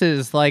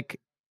misses,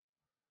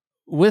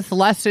 with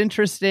less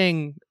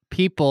interesting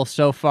people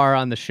so far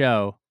on the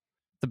show,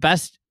 the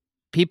best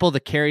people to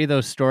carry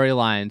those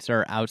storylines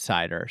are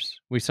outsiders.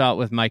 We saw it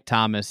with Mike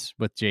Thomas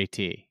with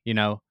JT,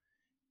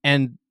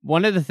 and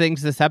one of the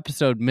things this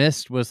episode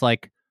missed was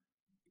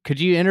could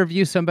you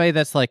interview somebody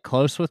that's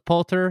close with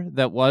Poulter,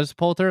 that was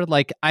Poulter?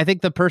 I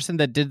think the person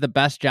that did the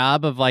best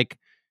job of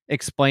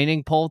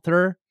explaining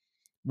Poulter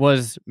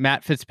was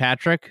Matt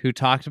Fitzpatrick, who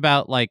talked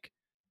about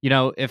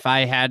if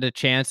I had a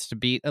chance to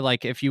beat,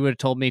 if you would have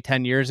told me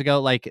 10 years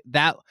ago,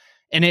 that.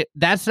 And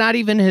that's not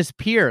even his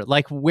peer.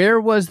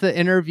 Where was the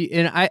interview?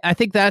 And I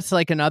think that's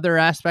another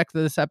aspect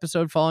of this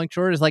episode falling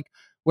short is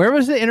where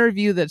was the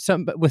interview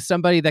with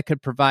somebody that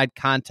could provide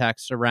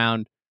context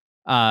around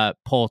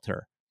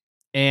Poulter?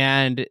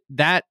 And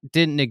that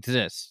didn't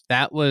exist.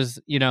 That was,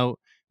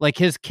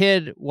 his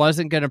kid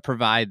wasn't going to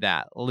provide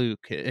that.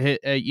 Luke, the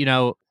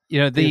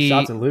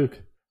shots at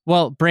Luke.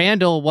 Well,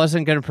 Brandel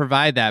wasn't going to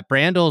provide that.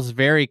 Brandel's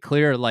very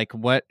clear,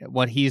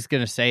 what he's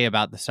going to say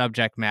about the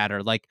subject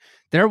matter.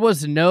 There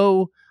was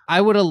no. I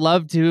would have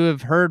loved to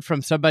have heard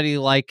from somebody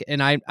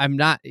and I'm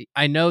not.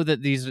 I know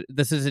that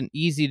this isn't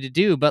easy to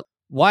do, but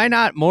why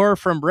not more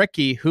from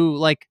Ricky, who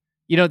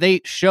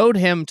they showed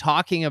him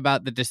talking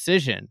about the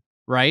decision,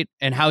 right,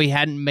 and how he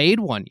hadn't made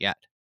one yet,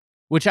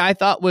 which I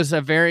thought was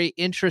a very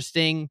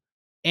interesting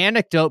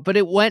anecdote, but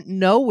it went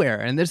nowhere.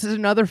 And this is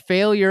another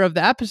failure of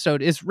the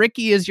episode, is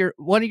Ricky is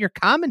one of your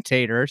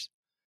commentators,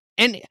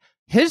 and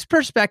his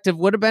perspective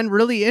would have been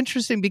really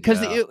interesting because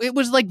it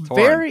was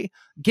very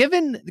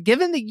given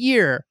the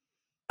year.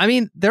 I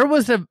mean, there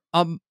was a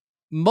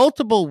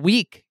multiple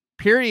week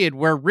period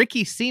where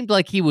Ricky seemed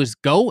like he was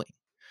going.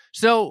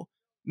 So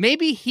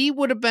maybe he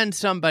would have been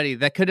somebody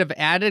that could have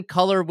added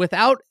color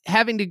without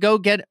having to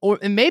go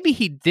and maybe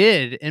he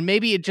did, and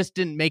maybe it just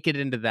didn't make it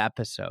into the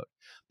episode.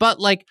 But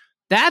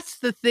That's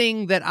the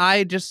thing that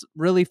I just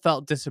really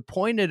felt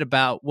disappointed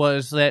about,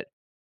 was that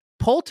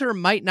Poulter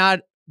might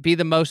not be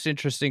the most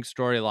interesting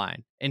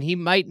storyline, and he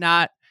might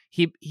not,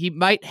 he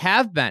might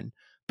have been,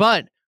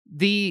 but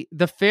the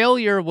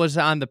failure was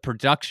on the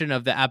production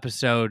of the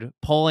episode,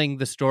 pulling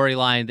the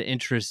storyline, the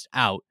interest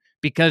out,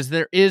 because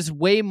there is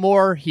way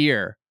more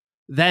here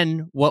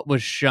than what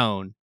was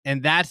shown.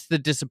 And that's the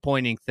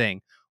disappointing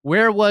thing.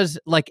 Where was,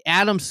 like,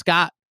 Adam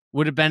Scott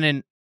would have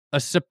been a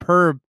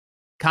superb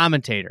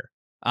commentator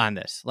on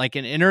this, like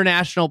an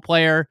international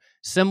player,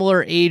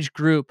 similar age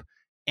group,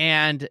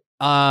 and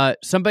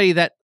somebody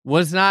that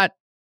was not,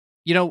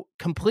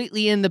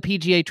 completely in the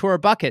PGA Tour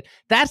bucket.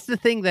 That's the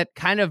thing that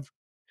kind of,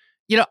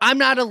 I'm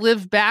not a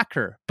LIV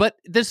backer, but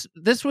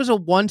this was a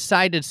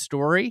one-sided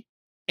story,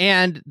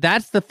 and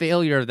that's the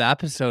failure of the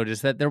episode,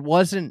 is that there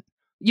wasn't,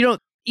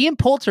 Ian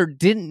Poulter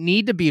didn't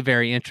need to be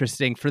very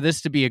interesting for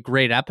this to be a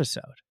great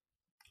episode.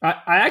 I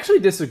actually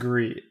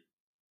disagree.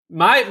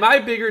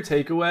 My bigger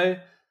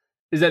takeaway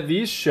is that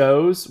these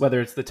shows,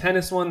 whether it's the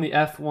tennis one, the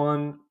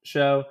F1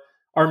 show,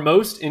 are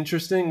most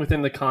interesting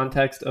within the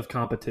context of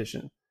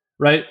competition,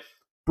 right?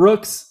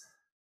 Brooks,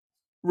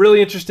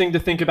 really interesting to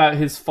think about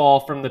his fall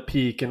from the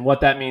peak and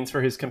what that means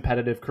for his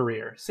competitive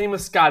career. Same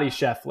with Scotty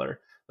Scheffler.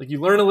 Like,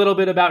 you learn a little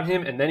bit about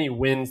him and then he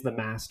wins the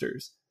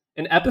Masters.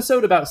 An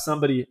episode about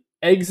somebody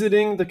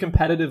exiting the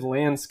competitive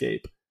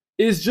landscape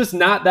is just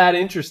not that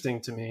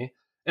interesting to me.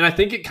 And I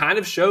think it kind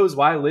of shows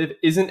why LIV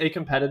isn't a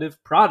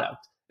competitive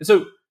product. And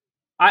so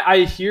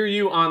I hear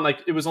you on,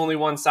 like, it was only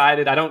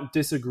one-sided. I don't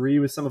disagree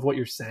with some of what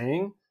you're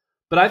saying,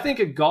 but I think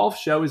a golf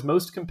show is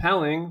most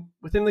compelling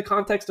within the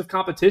context of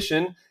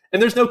competition.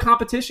 And there's no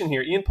competition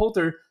here. Ian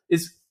Poulter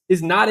is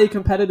not a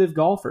competitive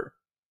golfer.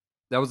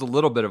 That was a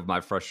little bit of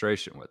my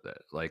frustration with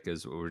it. Like,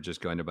 as we're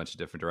just going a bunch of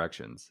different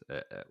directions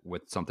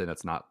with something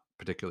that's not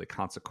particularly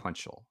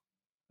consequential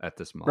at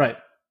this moment. Right.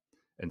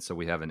 And so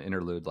we have an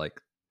interlude,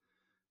 like,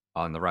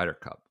 on the Ryder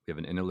Cup. We have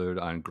an interlude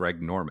on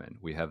Greg Norman.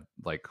 We have,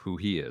 like, who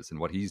he is and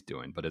what he's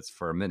doing, but it's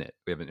for a minute.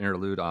 We have an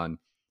interlude on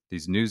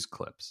these news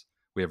clips.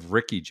 We have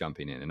Ricky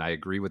jumping in, and I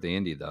agree with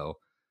Andy, though.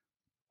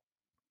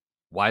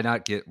 Why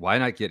not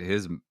get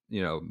his,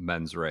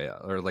 mens rea,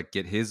 or, like,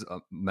 get his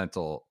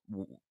mental?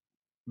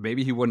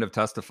 Maybe he wouldn't have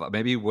testified.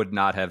 Maybe he would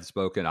not have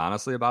spoken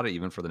honestly about it,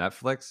 even for the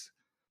Netflix.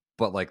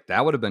 But, like,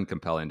 that would have been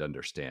compelling to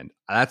understand.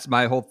 That's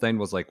my whole thing,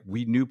 was, like,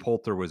 we knew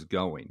Poulter was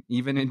going.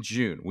 Even in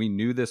June, we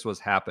knew this was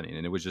happening,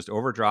 and it was just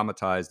over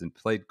dramatized and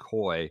played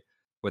coy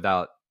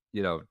without,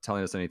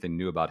 telling us anything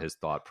new about his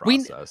thought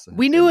process.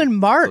 We knew in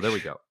March. So there we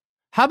go.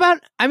 How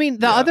about,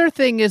 the other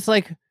thing is,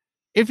 like,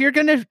 if you're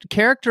going to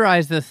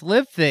characterize this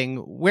LIV thing,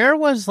 where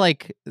was,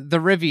 like, the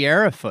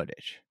Riviera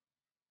footage?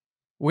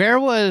 Where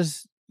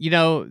was,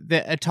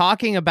 the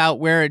talking about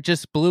where it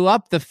just blew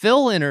up? The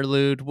Phil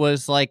interlude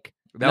was, like,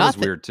 that was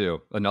weird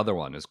too. Another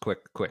one is quick.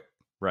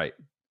 Right.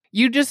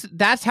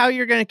 That's how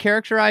you're going to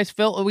characterize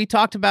Phil. We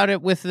talked about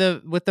it with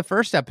the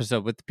first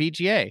episode with the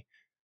PGA.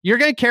 You're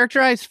going to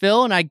characterize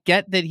Phil, and I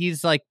get that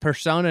he's, like,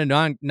 persona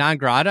non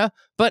grata,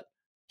 but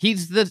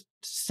he's the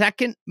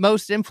second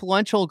most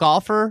influential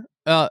golfer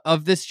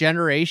of this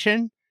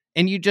generation,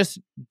 and you just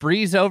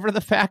breeze over the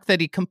fact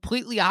that he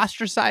completely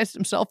ostracized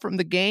himself from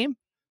the game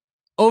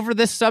over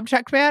this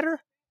subject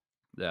matter.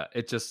 Yeah,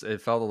 it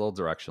felt a little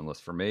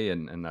directionless for me,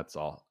 and that's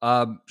all.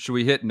 Should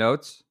we hit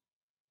notes?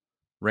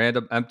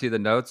 Random, empty the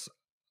notes.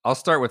 I'll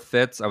start with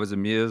Fitz. I was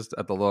amused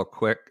at the little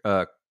quip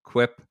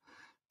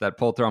that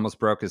Poulter almost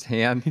broke his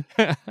hand.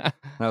 That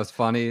was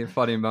funny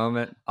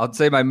moment. I'll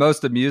say my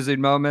most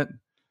amusing moment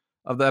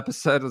of the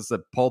episode was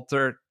that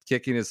Poulter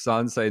kicking his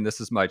son, saying,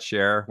 "This is my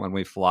chair when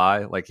we fly."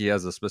 Like, he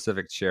has a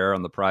specific chair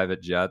on the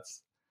private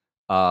jets.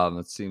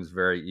 It seems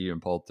very Ian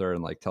Poulter,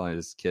 and, like, telling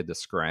his kid to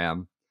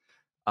scram.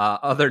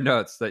 Other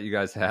notes that you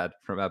guys had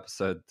from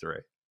episode 3.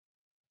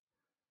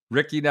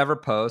 Ricky never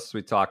posts.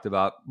 We talked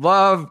about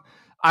love.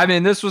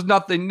 This was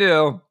nothing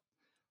new,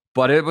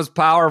 but it was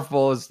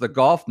powerful as the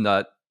golf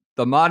nut.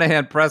 The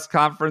Monahan press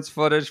conference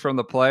footage from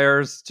the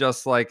players,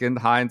 just, like, in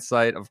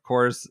hindsight, of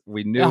course,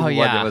 we knew what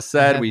it was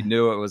said. We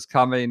knew it was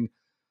coming,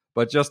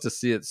 but just to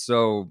see it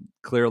so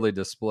clearly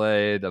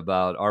displayed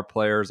about our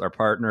players, our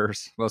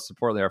partners, most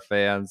importantly, our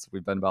fans.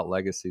 We've been about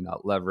legacy,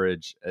 not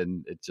leverage.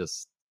 And it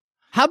just,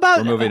 how about,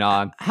 we're moving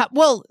on.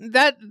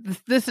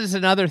 This is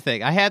another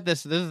thing. I had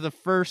this is the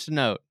first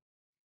note,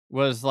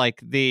 was,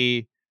 like,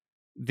 the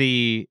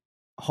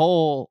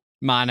whole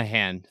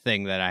Monahan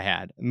thing that I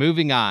had.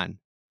 Moving on.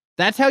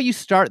 That's how you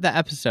start the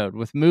episode,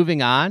 with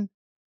moving on.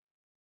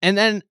 And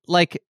then,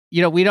 like,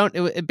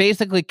 it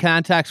basically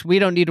context, we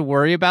don't need to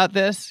worry about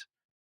this.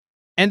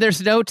 And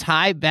there's no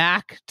tie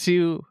back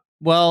to,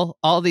 well,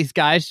 all these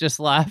guys just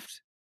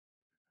left.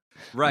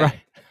 Right.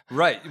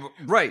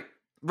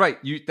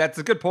 That's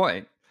a good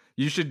point.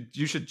 You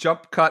should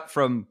jump cut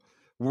from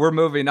we're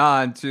moving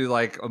on to,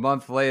 like, a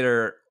month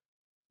later,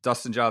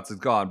 Dustin Johnson's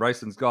gone,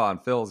 Bryson's gone,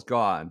 Phil's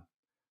gone.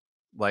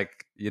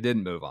 Like, you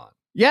didn't move on.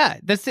 Yeah,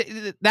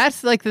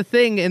 that's like the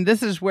thing, and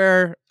this is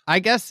where I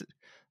guess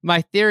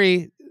my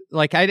theory,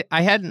 like, I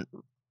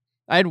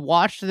I'd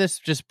watched this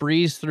just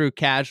breeze through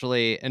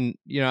casually, and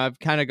I've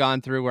kind of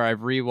gone through where I've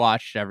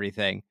rewatched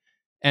everything,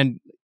 and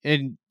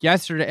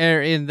yesterday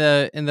or in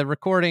the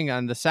recording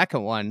on the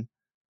second one,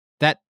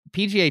 that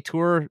PGA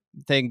Tour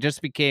thing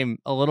just became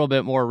a little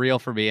bit more real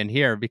for me in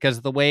here, because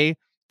of the way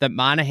that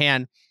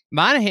Monahan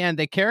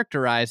they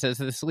characterize as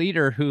this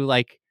leader who's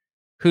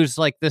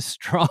like this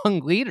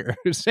strong leader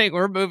who's saying,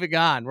 we're moving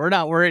on, we're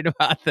not worried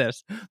about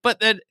this. But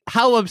then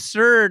how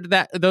absurd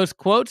that those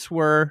quotes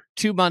were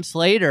 2 months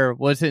later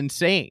was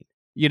insane.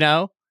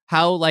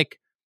 How like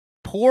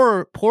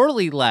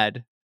poorly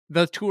led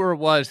the tour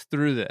was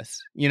through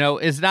this,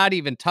 is not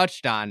even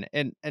touched on.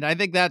 And I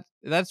think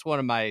that's one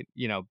of my,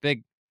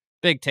 big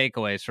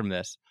takeaways from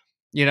this.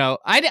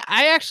 I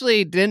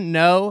actually didn't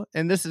know,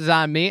 and this is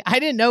on me, I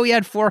didn't know he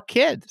had 4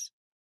 kids.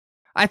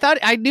 I thought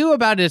I knew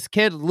about his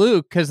kid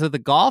Luke because of the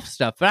golf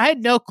stuff, but I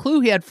had no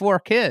clue he had 4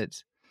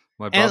 kids.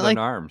 My brother in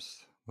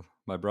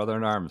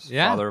arms.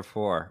 Yeah. Father of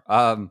 4.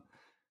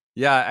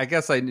 Yeah, I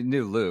guess I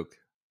knew Luke.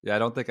 Yeah, I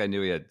don't think I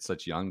knew he had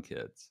such young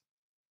kids.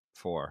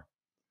 4.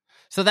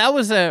 So that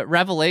was a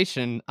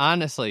revelation,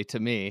 honestly, to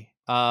me.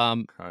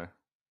 Okay.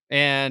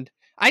 And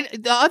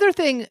the other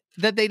thing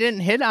that they didn't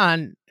hit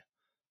on,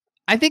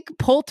 I think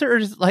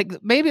Poulter's,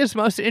 like, maybe his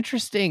most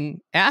interesting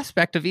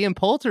aspect of Ian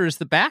Poulter is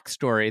the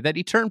backstory that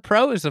he turned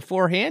pro as a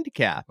 4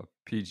 handicap. A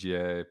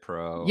PGA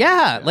pro.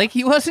 Yeah, like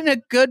he wasn't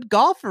a good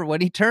golfer when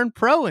he turned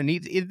pro, and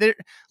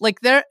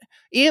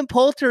Ian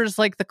Poulter is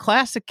like the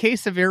classic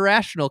case of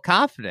irrational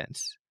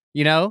confidence,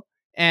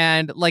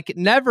 and like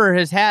never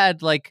has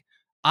had like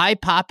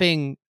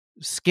eye-popping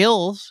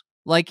skills.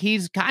 Like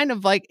he's kind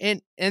of like,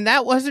 and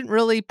that wasn't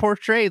really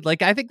portrayed.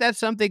 Like I think that's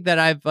something that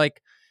I've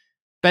like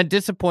been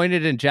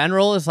disappointed in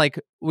general, is like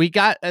we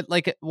got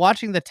like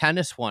watching the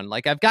tennis one,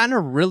 like I've gotten a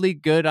really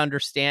good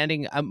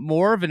understanding,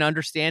 more of an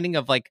understanding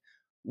of like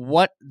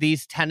what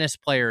these tennis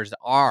players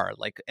are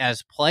like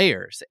as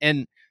players,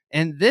 and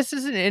this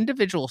is an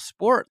individual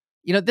sport.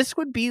 This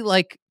would be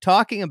like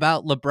talking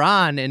about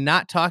LeBron and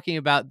not talking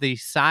about the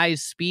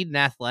size, speed, and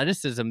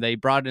athleticism they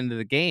brought into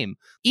the game.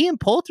 Ian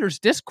Poulter's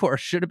discourse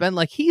should have been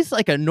like, he's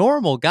like a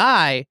normal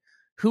guy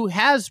who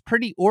has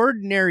pretty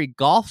ordinary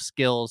golf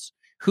skills,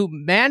 who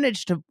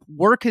managed to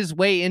work his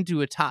way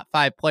into a top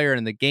 5 player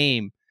in the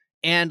game.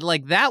 And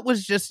like, that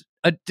was just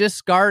a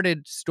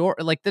discarded story.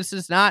 Like, this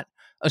is not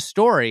a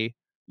story,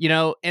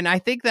 and I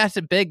think that's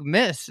a big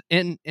miss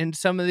in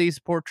some of these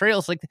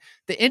portrayals. Like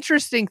the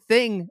interesting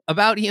thing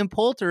about Ian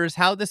Poulter is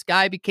how this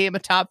guy became a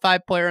top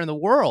 5 player in the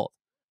world.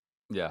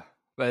 Yeah.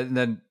 But and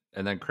then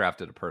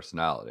crafted a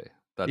personality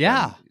that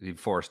he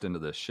forced into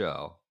this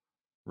show.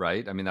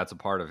 Right? I mean, that's a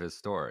part of his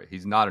story.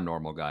 He's not a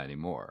normal guy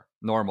anymore.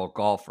 Normal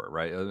golfer,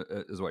 right?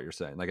 Is what you're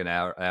saying. Like an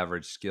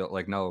average skill,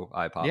 like no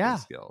eye-popping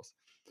skills.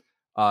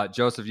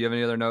 Joseph, do you have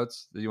any other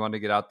notes that you want to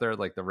get out there?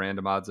 Like the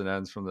random odds and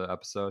ends from the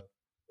episode?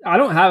 I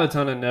don't have a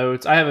ton of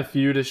notes. I have a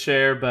few to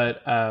share,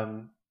 but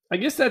I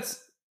guess that's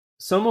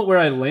somewhat where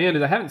I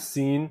landed. I haven't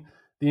seen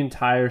the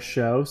entire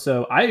show,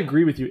 so I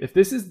agree with you. If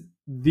this is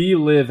the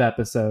LIV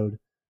episode,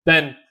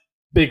 then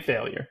big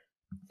failure.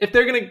 If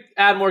they're going to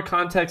add more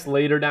context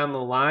later down the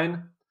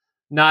line,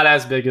 not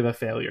as big of a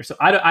failure. So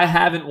I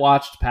haven't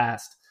watched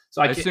past,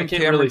 so I can't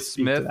really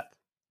speak to that.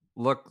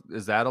 Look,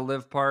 is that a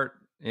LIV part?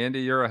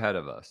 Andy, you're ahead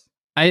of us.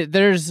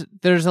 There's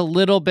a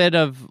little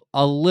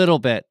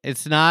bit.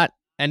 It's not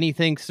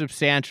anything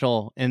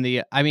substantial in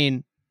the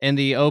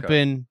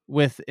open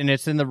with, and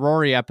it's in the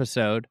Rory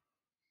episode,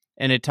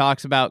 and it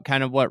talks about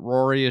kind of what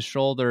Rory has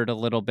shouldered a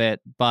little bit,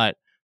 but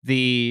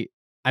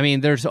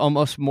there's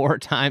almost more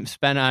time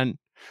spent on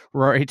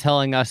Rory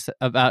telling us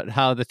about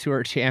how the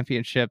Tour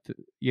Championship,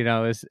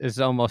 is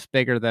almost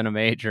bigger than a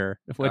major.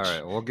 All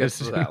right, we'll get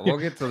to that. We'll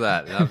get to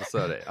that in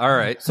episode 8. All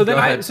right. So then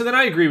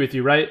I agree with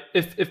you, right?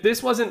 If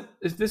this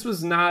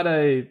was not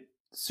a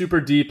super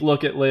deep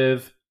look at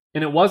LIV,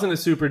 and it wasn't a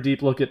super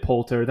deep look at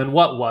Poulter, then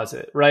what was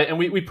it, right? And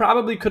we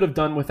probably could have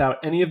done without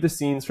any of the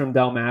scenes from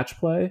Dell Match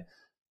Play,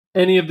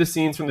 any of the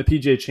scenes from the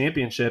PGA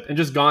Championship, and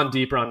just gone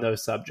deeper on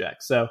those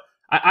subjects. So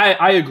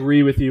I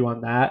agree with you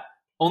on that.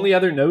 Only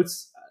other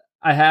notes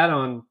I had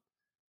on,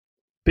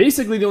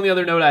 basically the only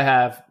other note I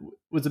have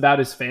was about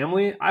his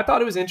family. I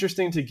thought it was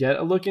interesting to get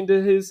a look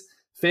into his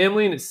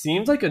family, and it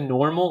seems like a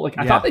normal,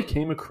 I thought they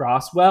came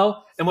across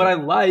well. And what I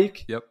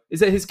like is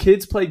that his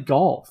kids play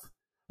golf.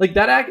 Like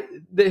that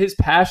his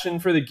passion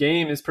for the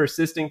game is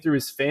persisting through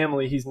his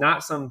family. He's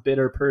not some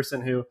bitter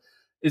person who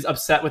is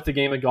upset with the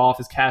game of golf,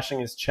 is cashing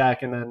his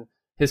check, and then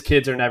his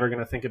kids are never going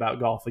to think about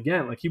golf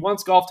again. Like he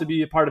wants golf to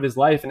be a part of his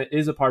life, and it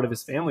is a part of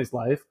his family's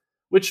life,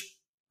 which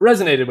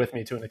resonated with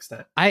me to an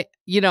extent. I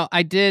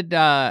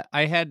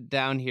had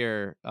down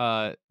here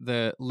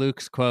the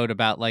Luke's quote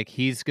about like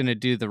he's going to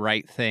do the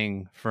right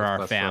thing for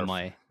our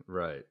family.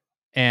 Right.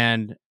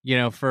 And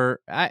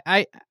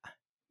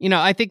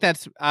I think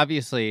that's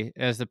obviously,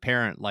 as a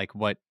parent, like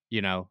what,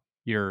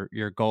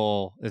 your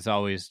goal is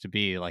always to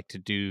be like to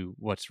do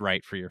what's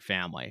right for your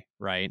family,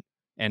 right?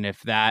 And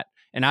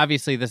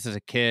obviously this is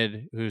a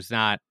kid who's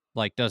not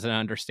like doesn't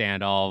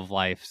understand all of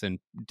life and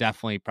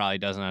definitely probably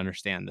doesn't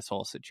understand this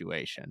whole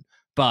situation.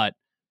 But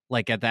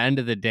like at the end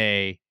of the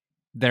day,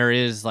 there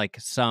is like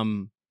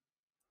some,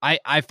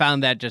 I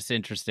found that just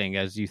interesting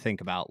as you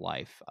think about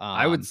life.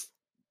 I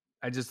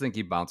just think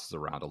he bounces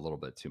around a little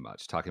bit too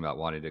much, talking about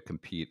wanting to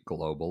compete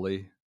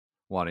globally,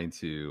 wanting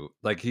to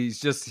like,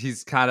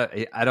 he's kind of,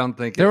 I don't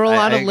think there were a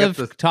lot of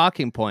LIV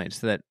talking points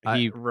that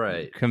he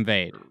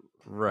conveyed.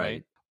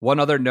 Right. One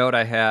other note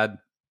I had,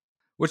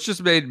 which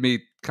just made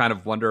me kind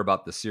of wonder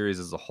about the series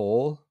as a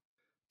whole.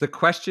 The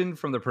question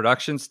from the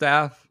production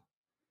staff,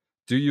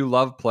 do you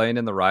love playing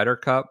in the Ryder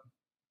Cup?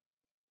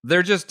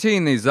 They're just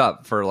teeing these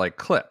up for like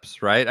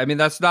clips, right? I mean,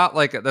 that's not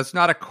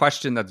a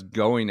question that's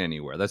going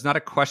anywhere. That's not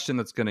a question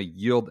that's going to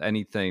yield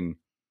anything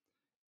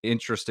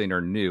interesting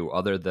or new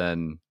other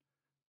than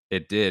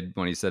it did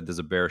when he said, does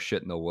a bear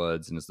shit in the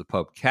woods and is the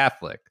Pope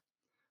Catholic?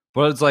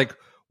 But it's like,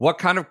 what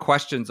kind of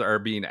questions are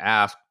being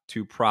asked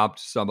to prompt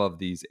some of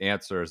these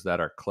answers that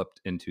are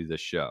clipped into the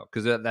show?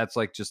 Because that's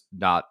like just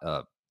not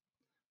a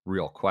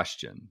real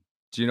question.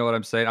 Do you know what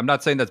I'm saying? I'm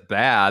not saying that's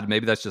bad.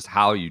 Maybe that's just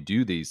how you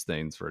do these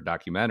things for a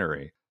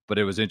documentary. But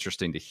it was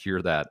interesting to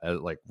hear that.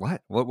 Like,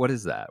 what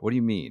is that? What do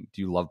you mean?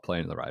 Do you love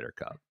playing in the Ryder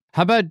Cup?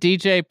 How about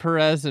DJ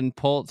Perez and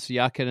Poltz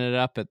yucking it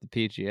up at the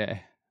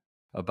PGA?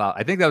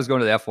 I think that was going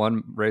to the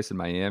F1 race in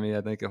Miami.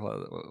 I think it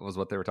was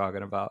what they were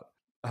talking about.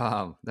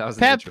 That was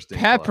an interesting.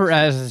 Pat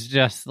Perez is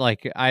just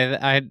like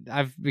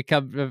I've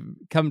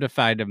come to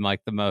find him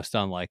like the most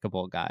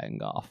unlikable guy in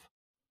golf.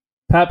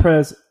 Pat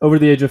Perez over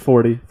the age of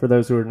 40. For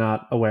those who are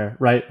not aware,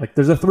 right? Like,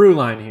 there's a through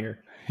line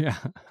here.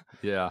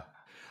 Yeah.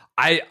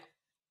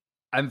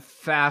 I'm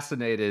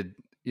fascinated.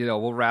 You know,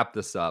 we'll wrap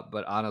this up,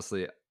 but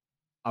honestly,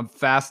 I'm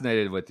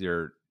fascinated with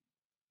your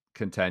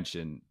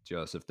contention,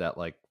 Joseph, that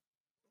like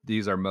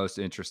these are most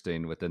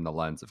interesting within the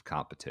lens of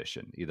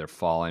competition, either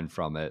falling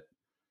from it,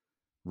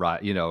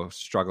 right, you know,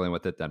 struggling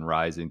with it, then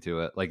rising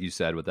to it. Like you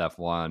said, with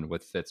F1,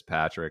 with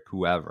Fitzpatrick,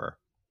 whoever.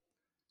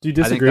 Do you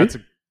disagree?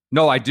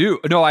 No, I do.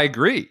 No, I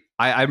agree.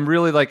 I'm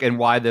really like, and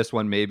why this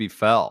one maybe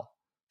fell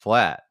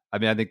flat. I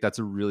mean, I think that's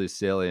a really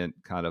salient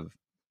kind of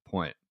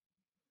point.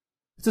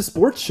 It's a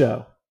sports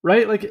show,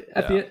 right? Like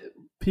at the end,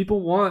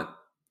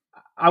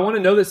 I want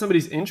to know that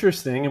somebody's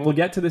interesting, and we'll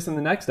get to this in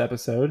the next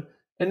episode.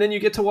 And then you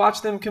get to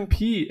watch them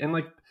compete and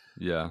like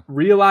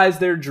realize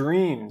their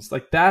dreams.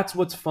 Like, that's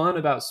what's fun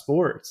about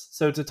sports.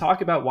 So to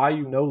talk about why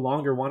you no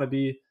longer want to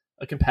be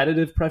a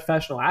competitive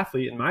professional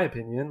athlete, in my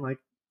opinion, like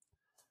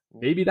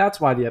maybe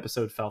that's why the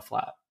episode fell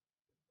flat.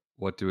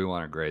 What do we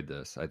want to grade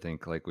this? I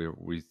think like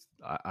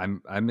I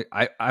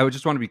would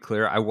just want to be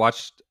clear. I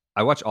watched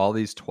all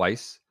these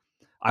twice.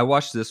 I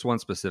watched this one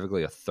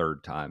specifically a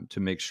third time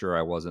to make sure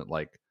I wasn't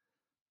like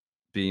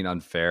being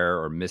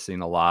unfair or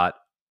missing a lot.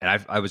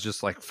 And I was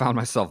just like found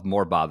myself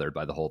more bothered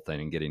by the whole thing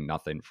and getting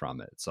nothing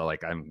from it. So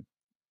like I'm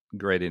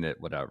grading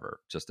it whatever,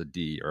 just a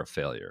D or a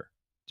failure.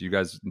 Do you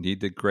guys need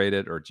to grade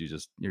it, or do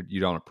you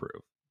don't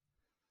approve?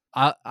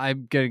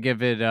 I'm gonna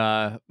give it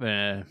I'll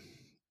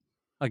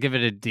give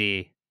it a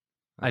D.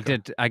 Okay.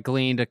 I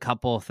gleaned a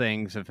couple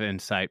things of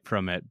insight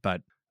from it,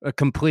 but a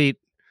complete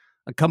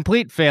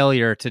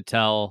failure to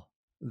tell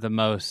the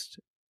most,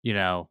 you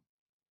know,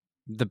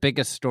 the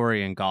biggest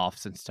story in golf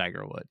since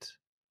Tiger Woods.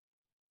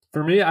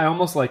 For me, I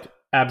almost like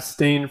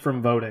abstained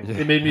from voting.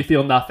 It made me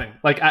feel nothing.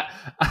 Like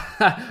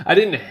I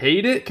didn't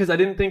hate it because I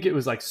didn't think it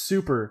was like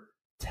super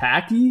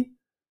tacky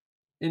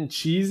and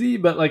cheesy,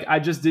 but like I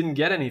just didn't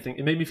get anything.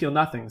 It made me feel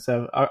nothing.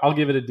 So I'll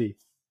give it a D.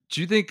 Do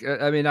you think,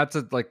 I mean, not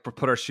to like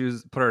put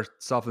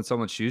ourselves in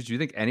someone's shoes, do you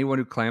think anyone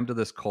who claimed to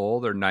this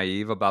cold or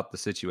naive about the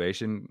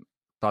situation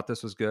thought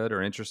this was good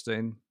or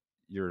interesting?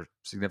 Your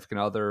significant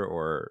other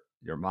or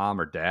your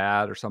mom or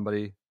dad or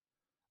somebody?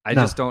 I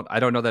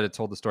don't know that it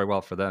told the story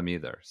well for them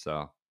either.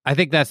 So I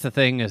think that's the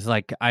thing is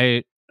like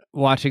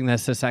watching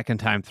this a second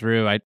time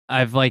through,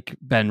 I've like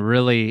been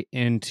really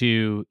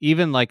into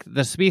even like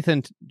the Spieth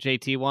and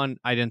JT one.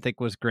 I didn't think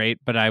was great,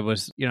 but I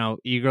was, you know,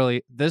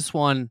 eagerly this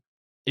one.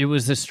 It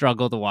was a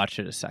struggle to watch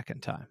it a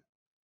second time.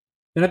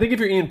 And I think if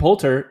you're Ian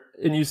Poulter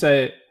and you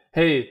say,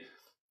 "Hey,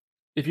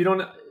 if you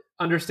don't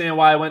understand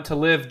why I went to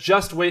LIV,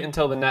 just wait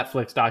until the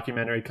Netflix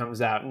documentary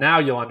comes out. Now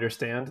you'll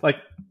understand." Like,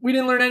 we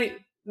didn't learn any.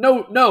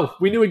 No,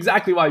 we knew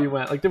exactly why you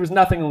went. Like, there was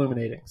nothing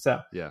illuminating.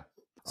 So yeah,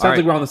 sounds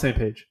like we're on the same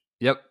page.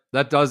 Yep,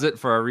 that does it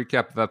for our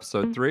recap of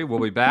episode 3. We'll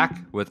be back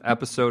with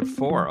episode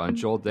 4 on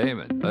Joel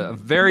Damon. A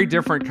very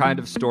different kind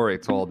of story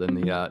told in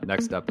the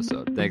next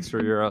episode. Thanks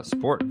for your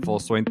support. Full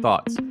Swing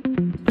Thoughts.